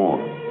global war.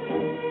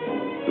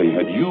 They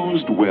had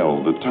used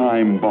well the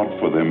time bought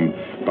for them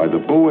by the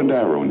bow and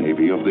arrow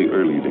navy of the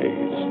early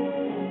days,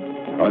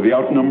 by the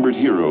outnumbered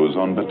heroes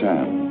on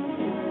Bataan,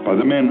 by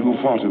the men who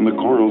fought in the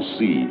Coral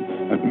Sea,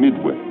 at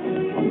Midway,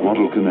 on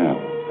Guadalcanal,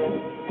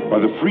 by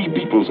the free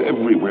peoples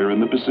everywhere in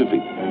the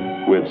Pacific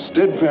who had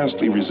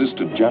steadfastly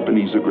resisted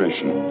Japanese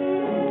aggression,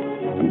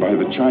 and by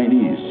the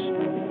Chinese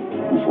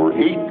who for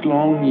 8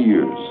 long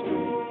years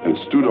had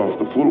stood off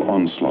the full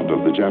onslaught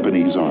of the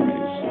Japanese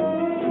armies.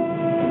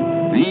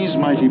 These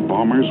mighty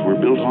bombers were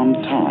built on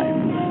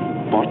time,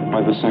 bought by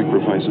the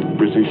sacrifice of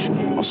British,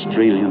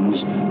 Australians,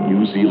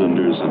 New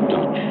Zealanders, and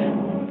Dutch.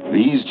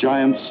 These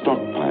giant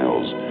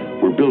stockpiles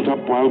were built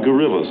up while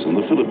guerrillas in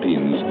the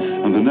Philippines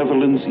and the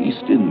Netherlands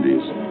East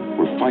Indies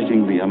were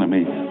fighting the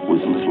enemy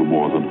with little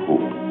more than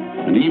hope.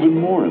 And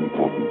even more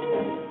important,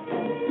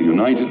 the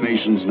United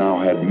Nations now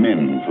had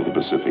men for the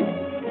Pacific.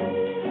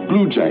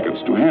 Blue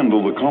jackets to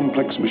handle the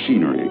complex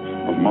machinery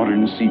of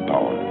modern sea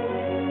power.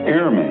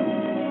 Airmen,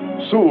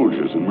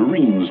 soldiers and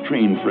Marines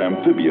trained for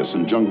amphibious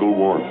and jungle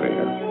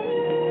warfare.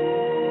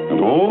 And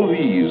all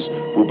these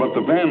were but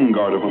the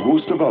vanguard of a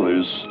host of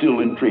others still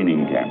in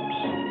training camps.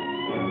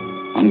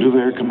 Under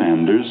their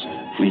commanders,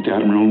 Fleet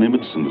Admiral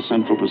Nimitz in the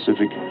Central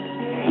Pacific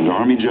and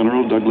Army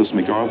General Douglas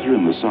MacArthur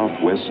in the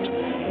Southwest,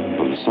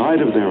 by the side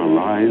of their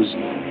allies,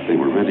 they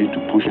were ready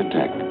to push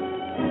attack.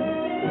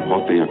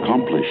 What they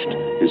accomplished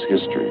is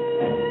history.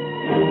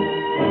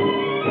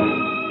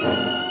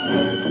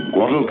 From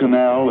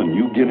Guadalcanal and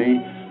New Guinea,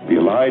 the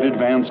Allied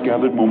advance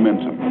gathered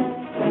momentum,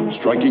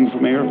 striking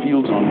from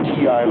airfields on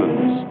key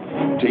islands,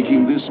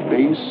 taking this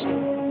base,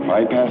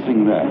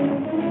 bypassing that.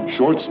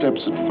 Short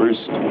steps at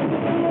first,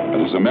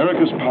 but as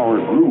America's power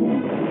grew,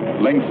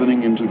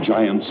 lengthening into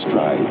giant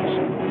strides,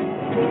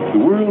 the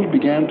world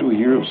began to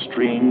hear of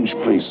strange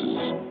places.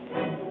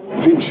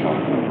 Vincha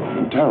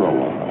and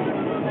Tarawa,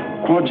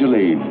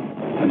 Kwajalein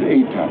and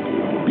Atapi,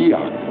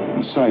 Biak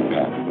and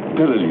Saipan,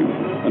 Peleliu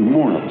and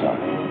Morata.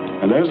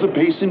 And as the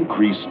pace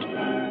increased,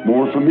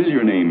 more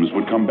familiar names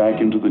would come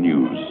back into the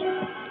news.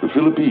 The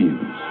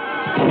Philippines,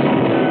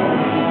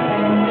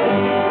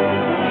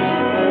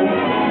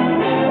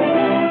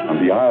 and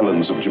the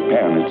islands of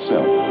Japan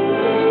itself.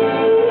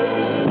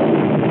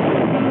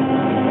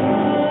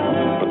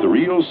 But the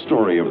real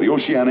story of the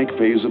oceanic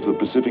phase of the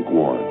Pacific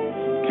War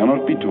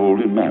cannot be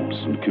told in maps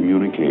and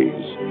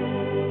communiques.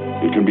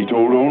 It can be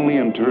told only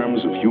in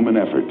terms of human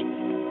effort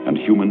and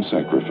human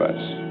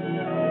sacrifice.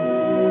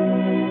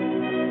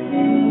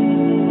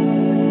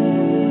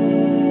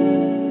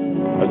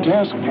 A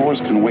task force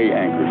can weigh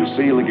anchor to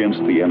sail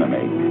against the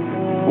enemy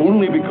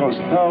only because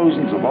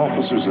thousands of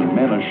officers and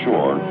men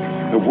ashore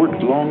have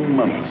worked long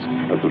months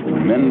at the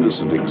tremendous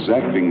and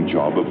exacting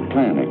job of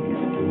planning.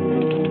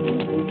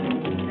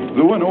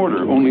 Though an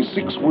order only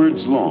 6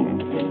 words long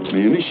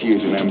may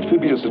initiate an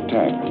amphibious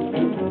attack,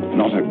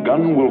 not a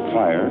gun will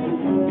fire,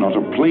 not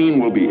a plane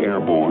will be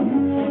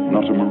airborne,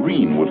 not a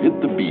Marine will hit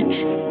the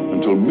beach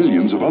until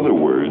millions of other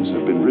words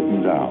have been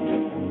written down.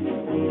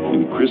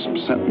 in crisp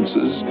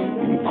sentences,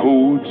 in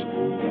codes,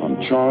 on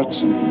charts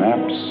and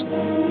maps,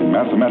 in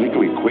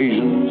mathematical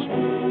equations,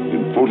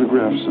 in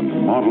photographs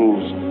and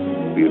models.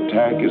 The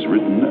attack is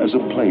written as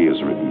a play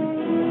is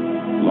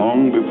written,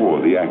 long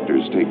before the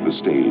actors take the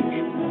stage.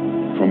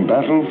 From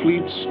battle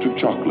fleets to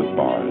chocolate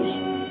bars,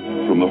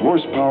 from the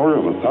horsepower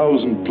of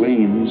 1,000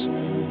 planes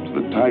to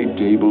the tide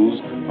tables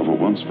of a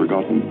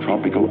once-forgotten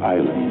tropical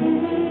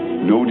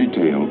island, no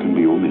detail can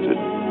be omitted.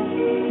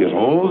 Yet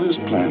all this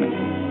planning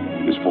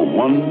is for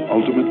one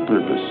ultimate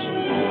purpose: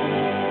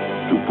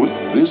 to put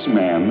this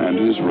man and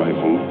his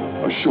rifle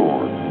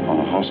ashore on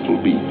a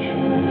hostile beach.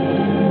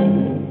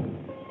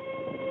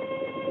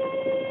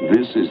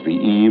 This is the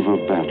eve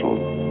of battle.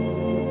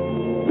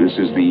 This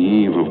is the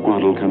eve of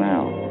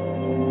Guadalcanal,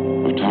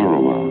 of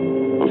Tarawa,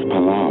 of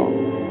Palau,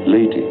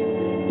 Leyte,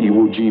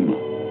 Iwo Jima,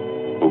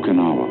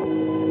 Okinawa.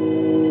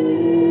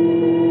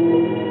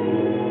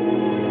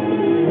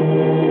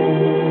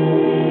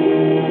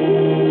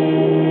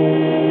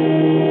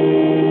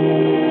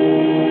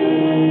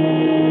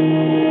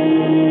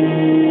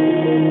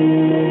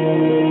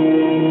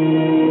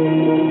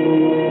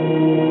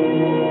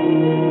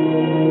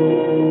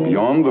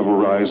 Beyond the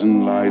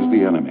horizon lies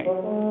the enemy.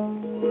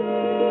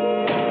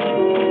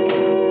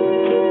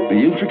 The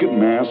intricate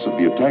mass of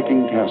the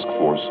attacking task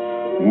force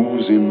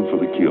moves in for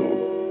the kill.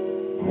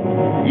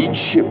 Each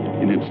ship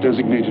in its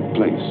designated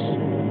place,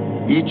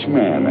 each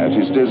man at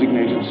his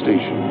designated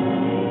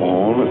station,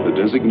 all at the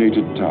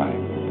designated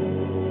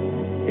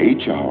time.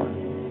 H hour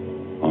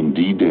on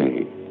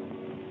D-Day.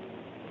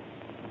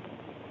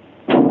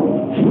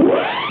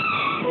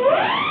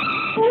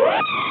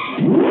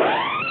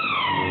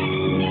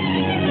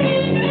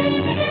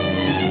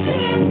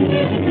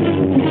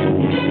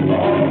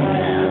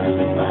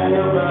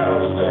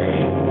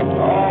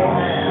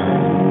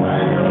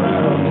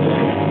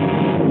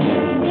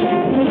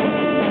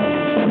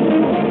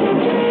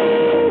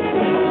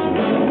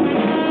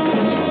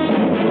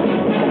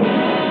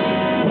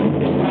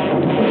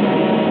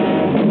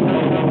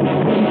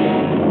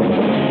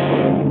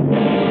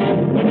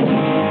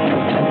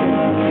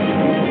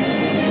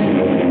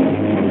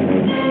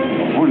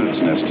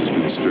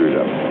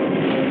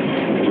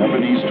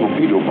 Japanese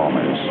torpedo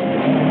bombers.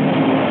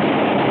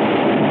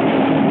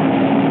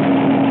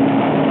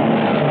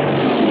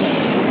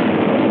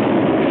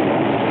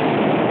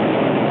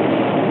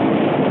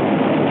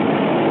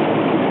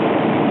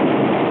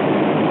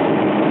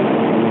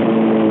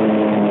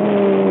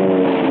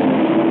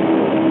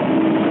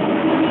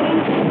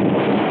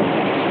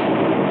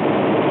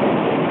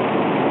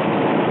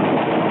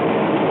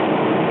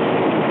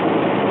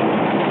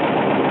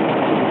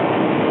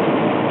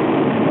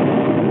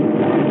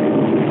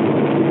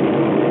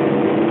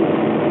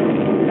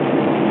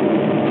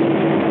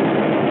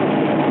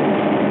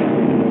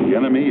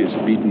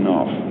 Beaten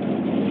off.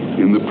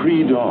 In the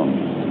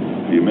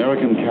pre-dawn, the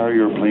American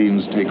carrier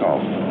planes take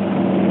off.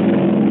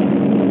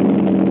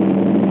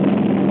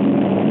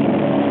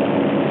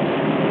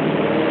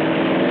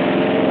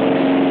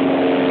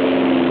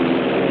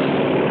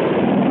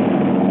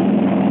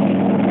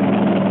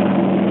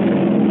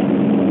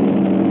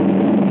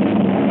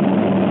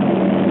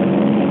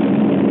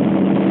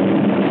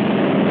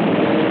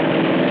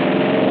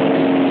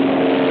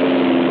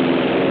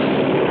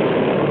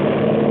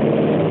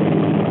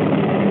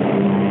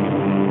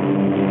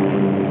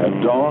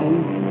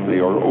 They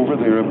are over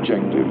their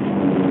objective.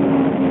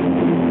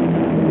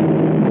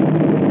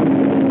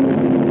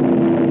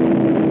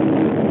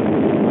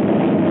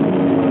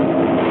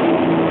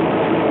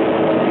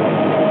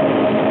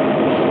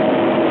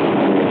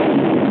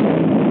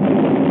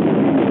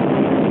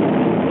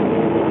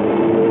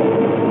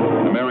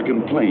 An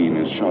American plane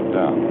is shot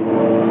down.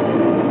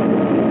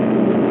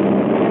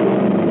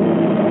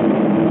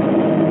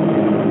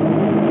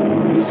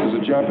 This is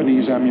a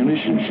Japanese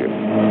ammunition ship.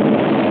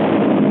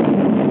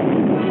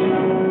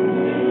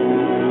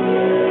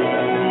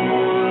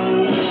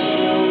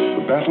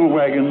 Battle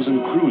wagons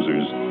and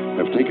cruisers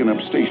have taken up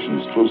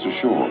stations close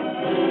ashore.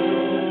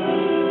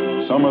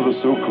 Some are the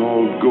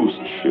so-called ghost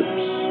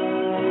ships,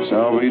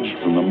 salvaged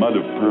from the mud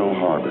of Pearl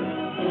Harbor.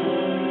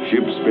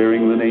 Ships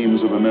bearing the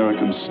names of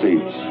American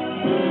states: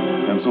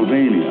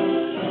 Pennsylvania,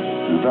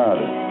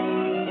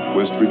 Nevada,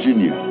 West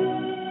Virginia.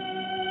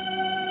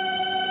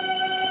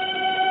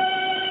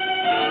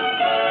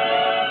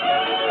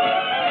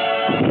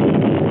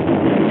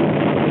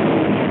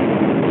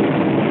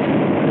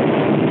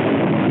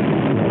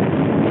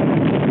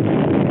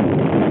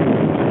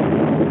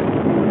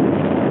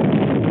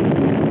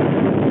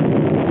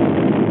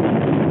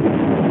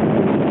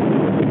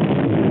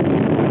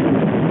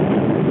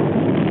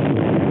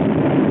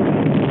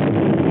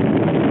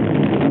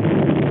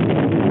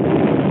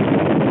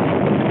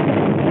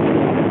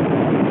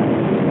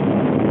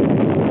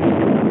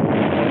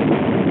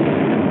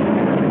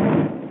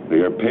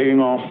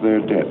 Paying off their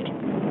debt.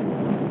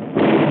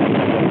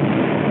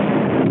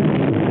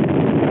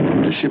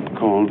 A ship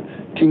called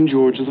King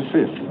George V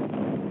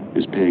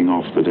is paying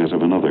off the debt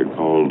of another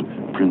called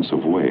Prince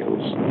of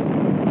Wales.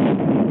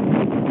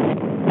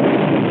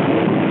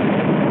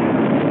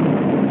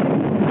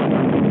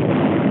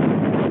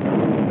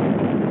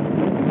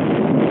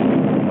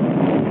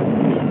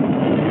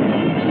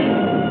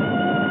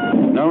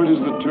 Now it is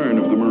the turn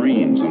of the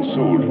Marines and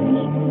soldiers.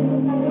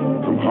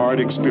 From hard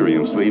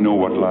experience, they know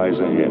what lies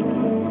ahead.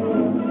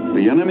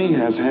 The enemy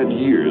has had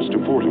years to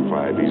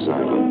fortify these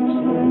islands.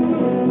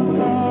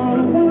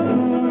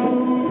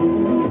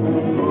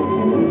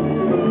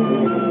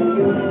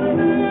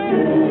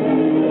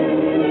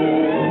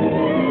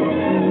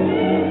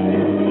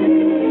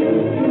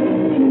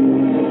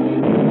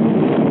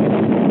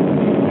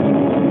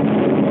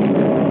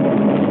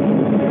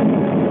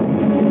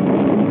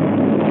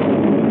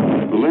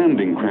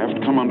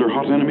 Come under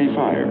hot enemy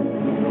fire,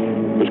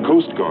 but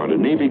Coast Guard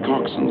and Navy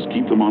coxswains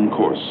keep them on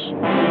course.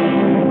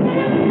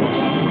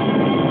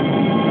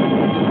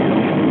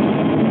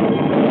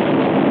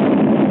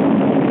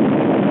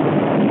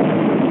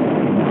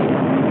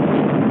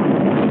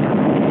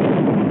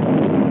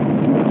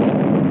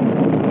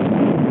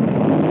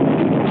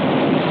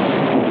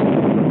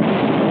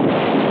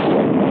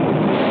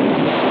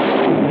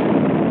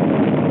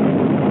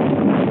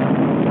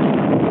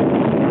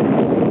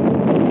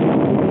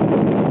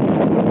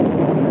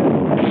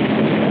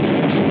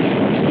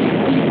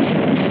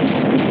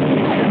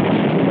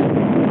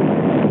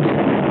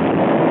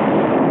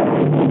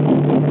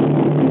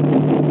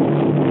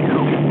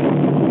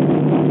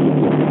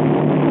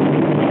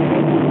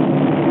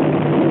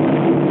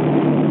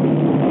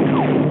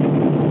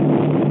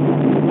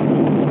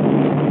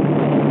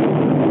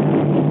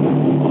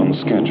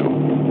 Schedule.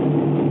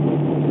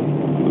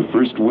 The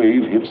first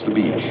wave hits the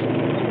beach.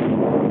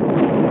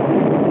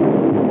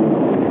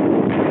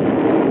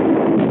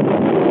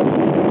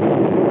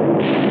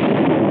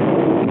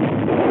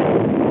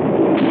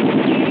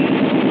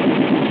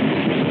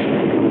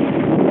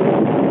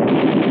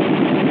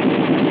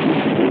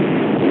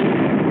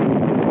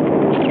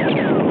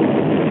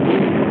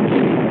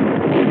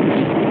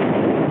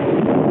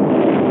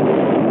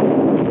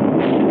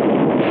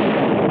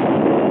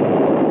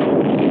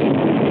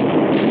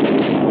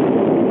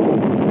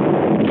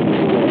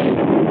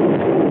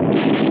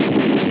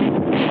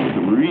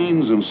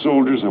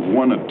 Soldiers have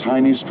won a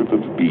tiny strip of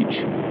beach,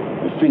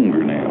 a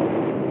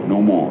fingernail, no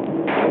more.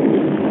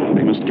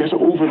 They must get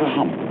over the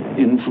hump,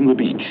 in from the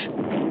beach.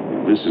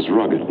 This is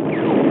rugged. The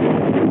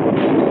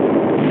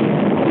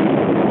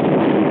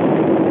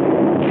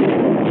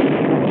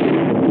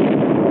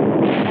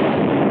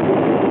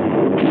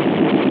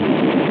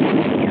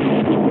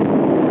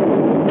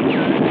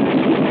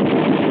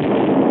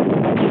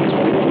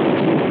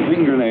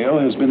fingernail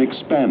has been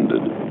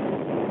expanded.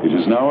 It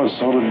is now a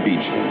solid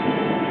beachhead.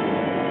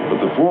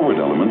 But the forward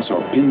elements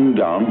are pinned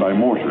down by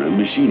mortar and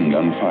machine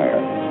gun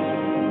fire.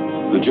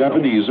 The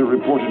Japanese are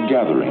reported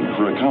gathering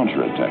for a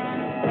counterattack.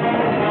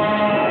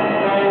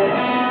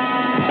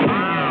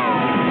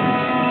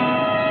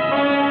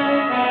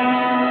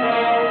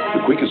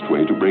 The quickest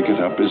way to break it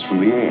up is from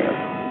the air.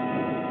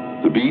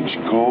 The beach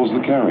calls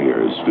the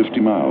carriers 50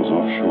 miles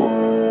offshore.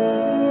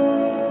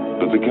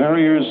 But the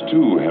carriers,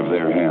 too, have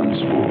their hands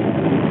full.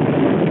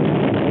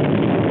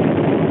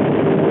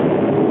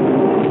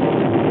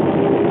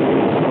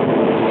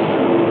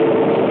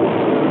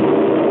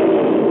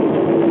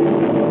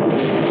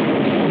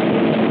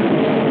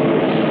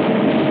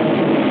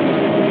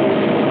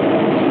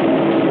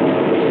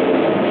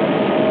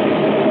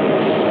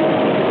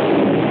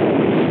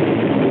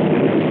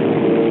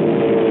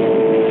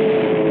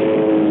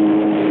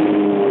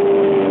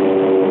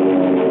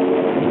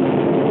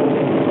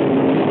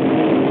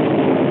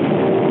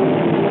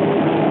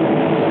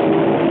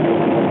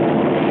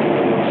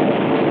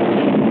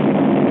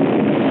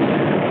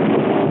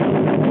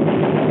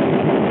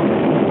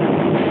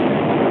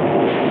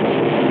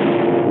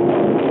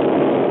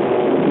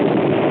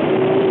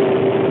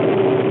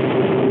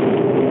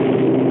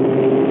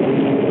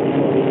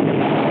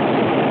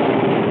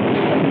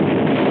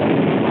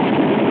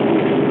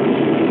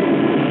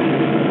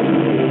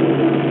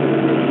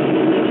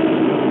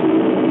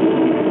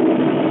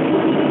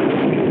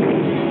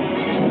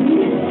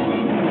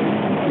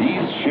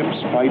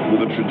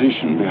 With a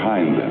tradition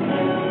behind them.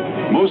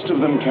 Most of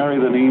them carry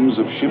the names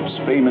of ships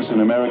famous in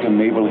American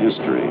naval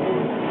history: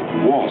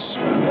 Wasp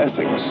and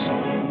Essex,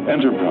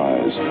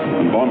 Enterprise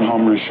and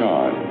Bonhomme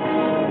Richard.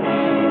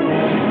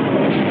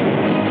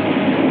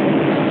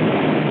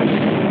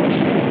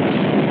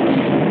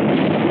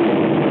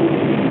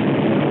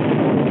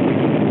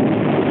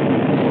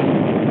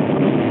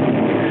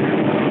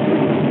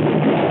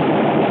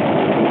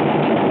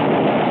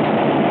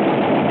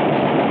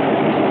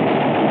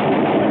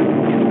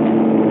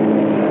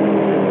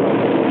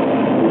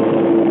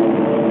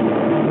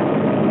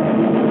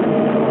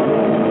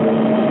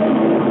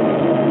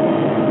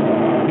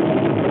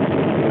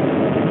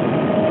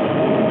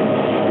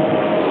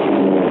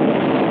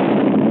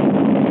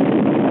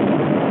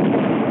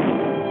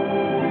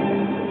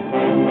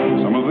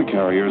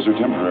 Carriers are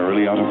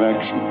temporarily out of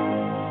action,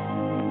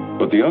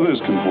 but the others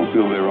can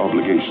fulfill their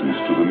obligations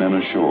to the men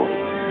ashore.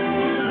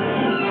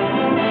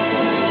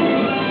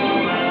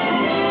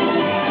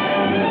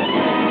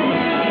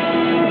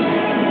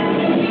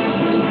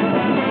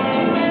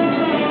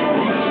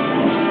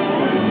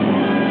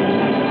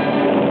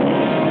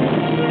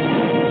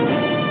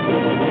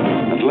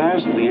 At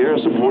last, the air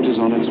support is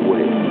on its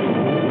way.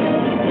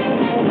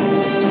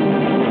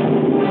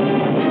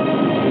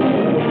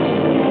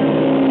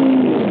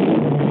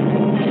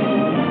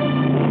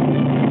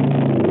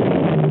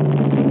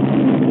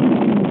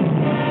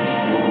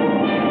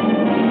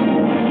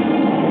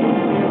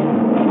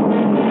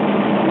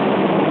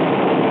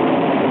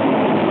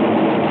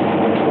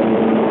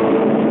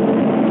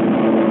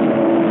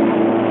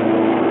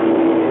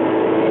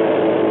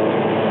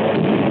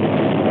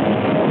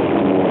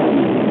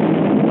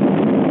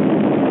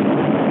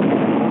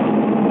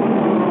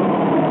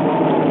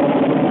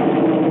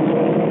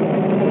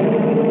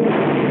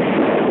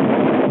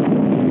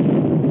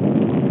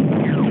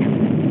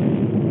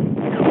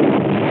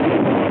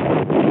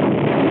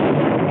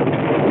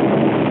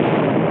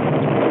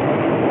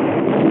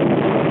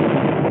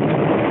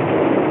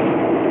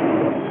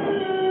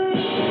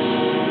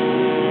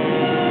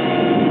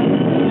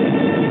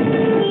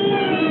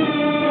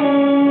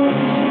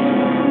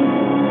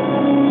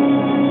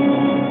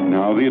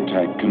 The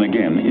attack can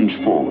again inch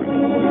forward.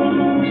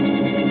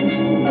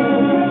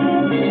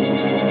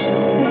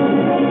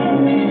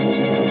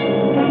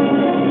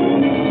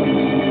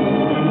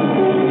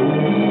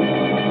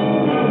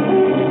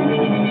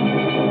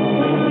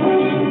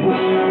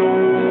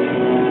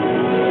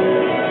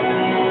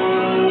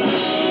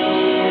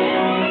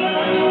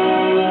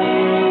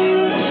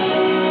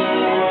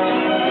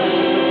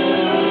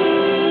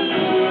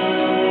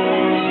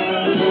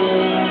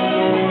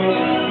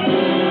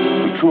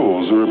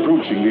 Patrols are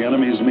approaching the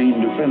enemy's main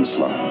defense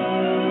line.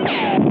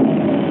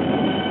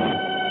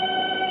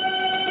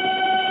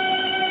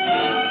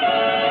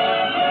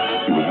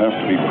 He will have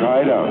to be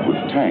pried out with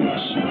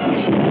tanks,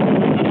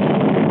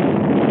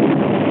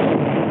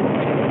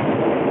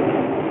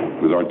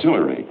 with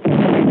artillery,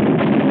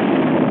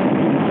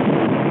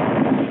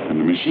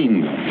 and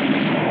machine guns,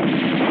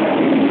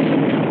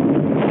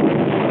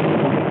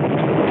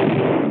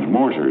 and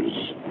mortars,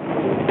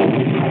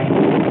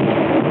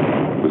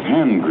 with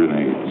hand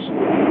grenades,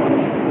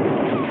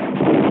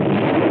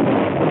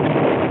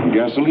 and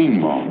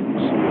gasoline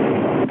bombs.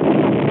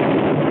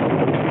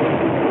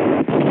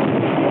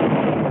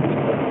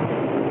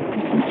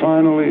 And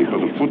finally, for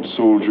the foot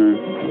soldier,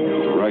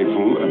 with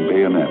rifle and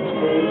bayonet.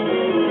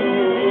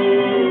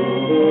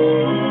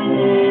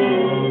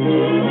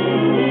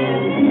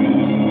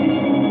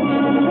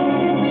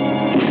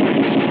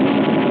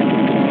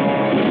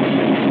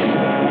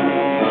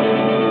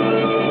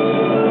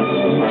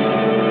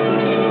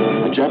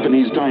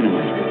 Japanese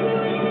dynamite.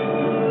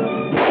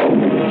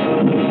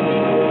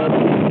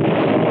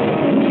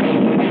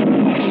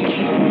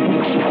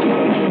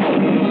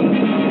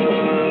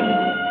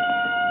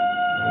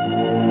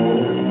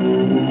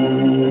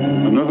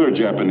 Another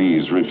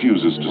Japanese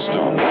refuses to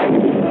stop.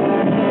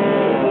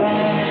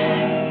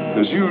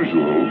 As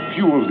usual,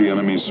 few of the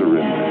enemy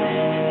surrender.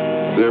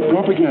 Their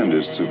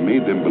propagandists have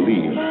made them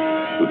believe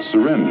that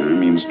surrender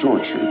means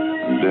torture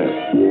and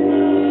death.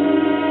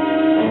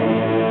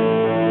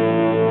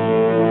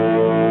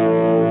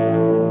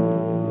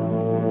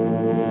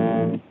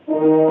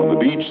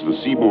 The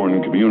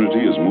seaborne community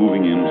is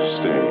moving in to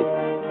stay.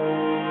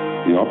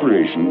 The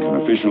operation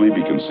can officially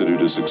be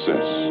considered a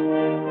success.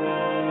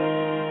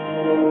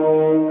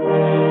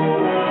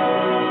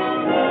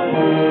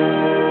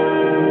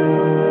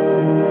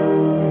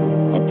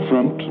 Up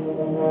front,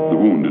 the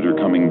wounded are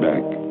coming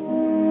back.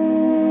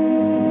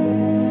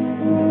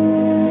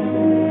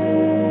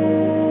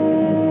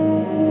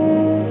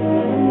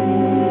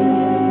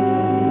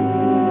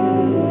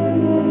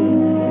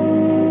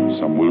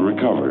 Some will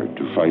recover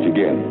to fight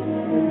again.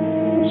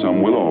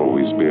 Some will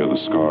always bear the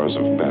scars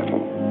of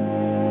battle.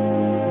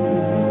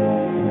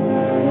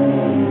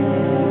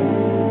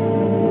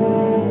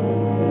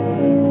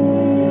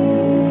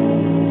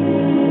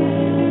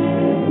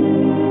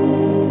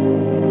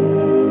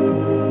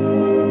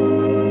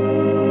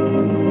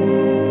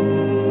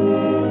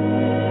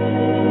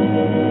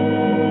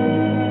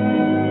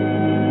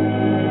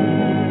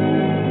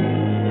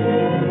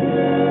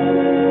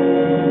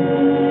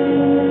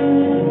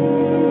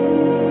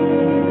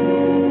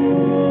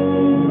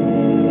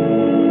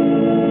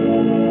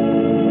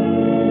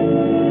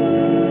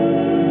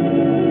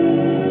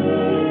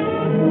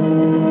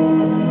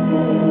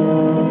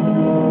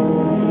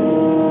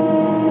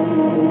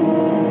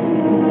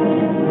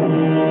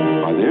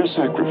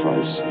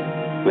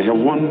 They have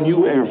won new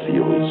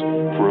airfields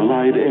for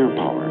Allied air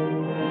power,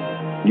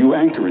 new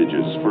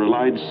anchorages for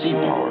Allied sea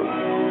power,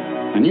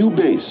 a new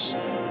base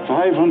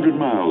 500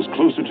 miles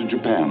closer to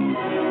Japan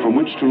from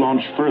which to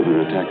launch further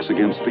attacks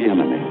against the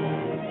enemy.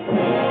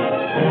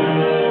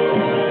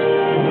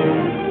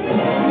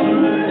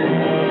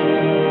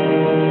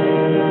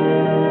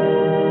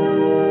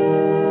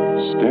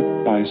 Step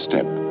by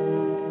step,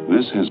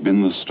 this has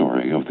been the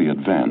story of the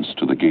advance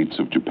to the gates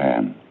of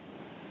Japan.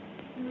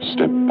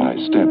 Step by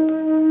step,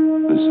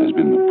 this has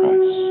been the price.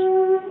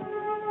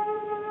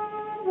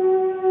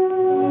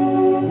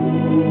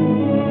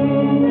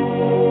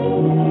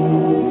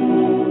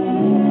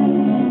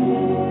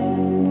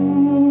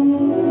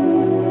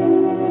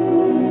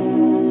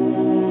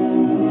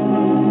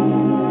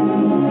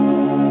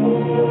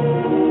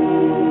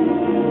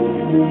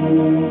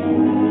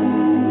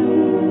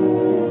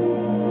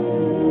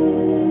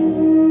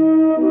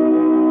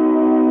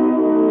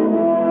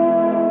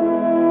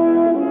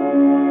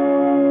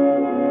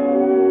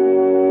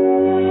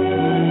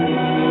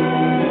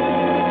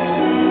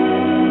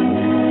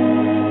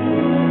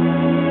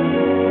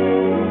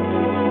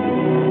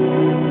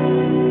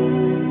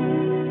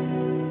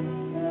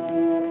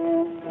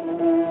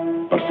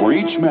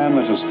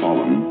 man that has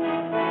fallen,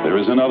 there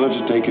is another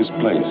to take his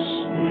place.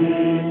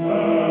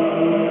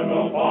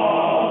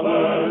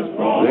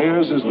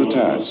 Theirs is the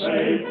task.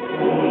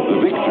 The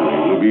victory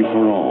will be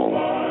for all.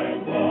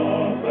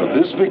 But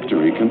this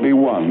victory can be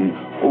won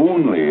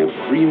only if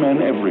free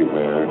men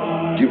everywhere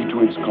give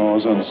to its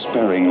cause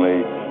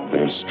unsparingly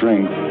their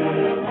strength,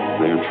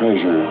 their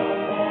treasure,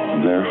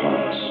 and their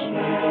hearts.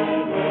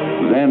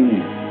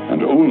 Then,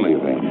 and only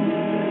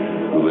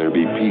then, will there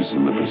be peace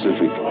in the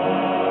Pacific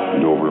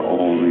and over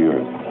all the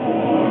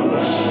earth.